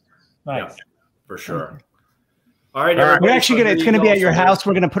plans. Nice, for sure. All right. We're actually it's going to be at your house.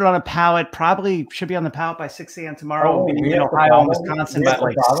 We're going to put it on a pallet. Probably should be on the pallet by 6 a.m. tomorrow. We'll be in Ohio and Wisconsin by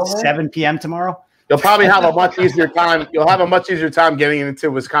like 7 p.m. tomorrow. You'll probably have a much easier time. You'll have a much easier time getting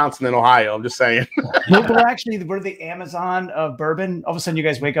into Wisconsin than Ohio. I'm just saying. We're the Amazon of bourbon. All of a sudden, you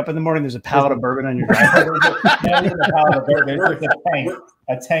guys wake up in the morning. There's a pallet of bourbon on your driveway.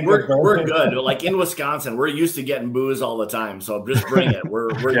 A tank of bourbon. We're good. Like in Wisconsin, we're used to getting booze all the time. So just bring it.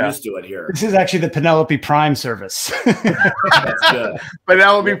 We're used to it here. This is actually the Penelope Prime service. That's good.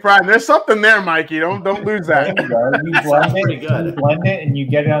 Penelope Prime. There's something there, Mikey. Don't lose that. You blend it and you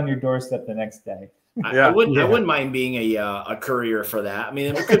get it on your doorstep the next day. I wouldn't mind being a courier for that. I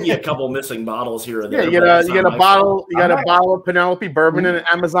mean, it could be a couple missing bottles here or there. You get a bottle of Penelope Bourbon and an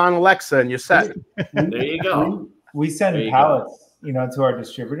Amazon Alexa, and you're set. There you go. We send pallets, to our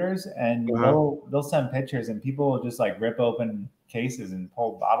distributors, and they'll send pictures, and people will just like rip open cases and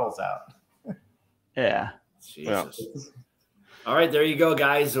pull bottles out. Yeah. Jesus. Yeah. All right, there you go,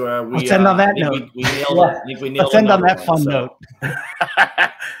 guys. I'll send on that note. We nailed it. I think we nailed it. Send on that fun note.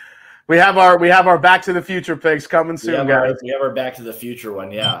 We have our Back to the Future picks coming soon, guys. We have our Back to the Future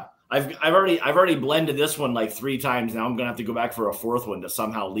one. Yeah, I've already blended this one like 3 times. Now I'm gonna have to go back for a 4th one to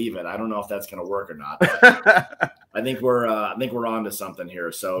somehow leave it. I don't know if that's gonna work or not. I think we're on to something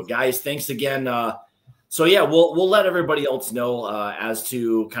here. So guys, thanks again. So yeah, we'll let everybody else know as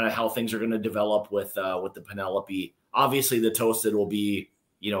to kind of how things are gonna develop with the Penelope. Obviously, the toasted will be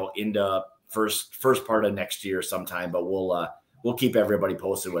into first part of next year sometime, but we'll keep everybody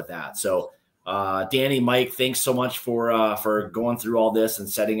posted with that. So, Danny, Mike, thanks so much for going through all this and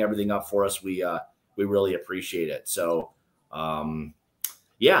setting everything up for us. We really appreciate it. So,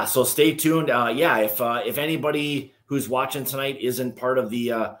 so stay tuned. If anybody who's watching tonight isn't part of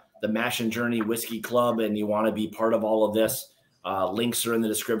the Mash and Journey Whiskey Club and you want to be part of all of this, links are in the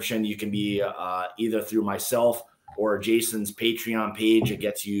description. You can be either through myself or Jason's Patreon page. It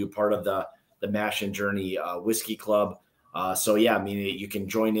gets you part of the Mash and Journey Whiskey Club. So yeah, I mean, you can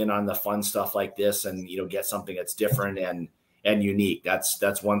join in on the fun stuff like this and, get something that's different and unique.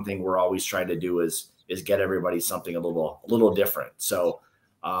 That's one thing we're always trying to do is get everybody something a little different. So,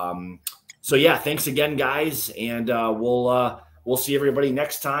 yeah, thanks again, guys. And, we'll see everybody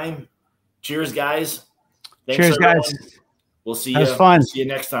next time. Cheers, guys. Thanks, cheers, everyone. guys. We'll see you. Fun. See you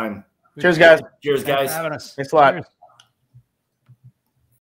next time. Cheers, guys. Cheers, guys. Thanks for having us. Thanks a lot. Cheers.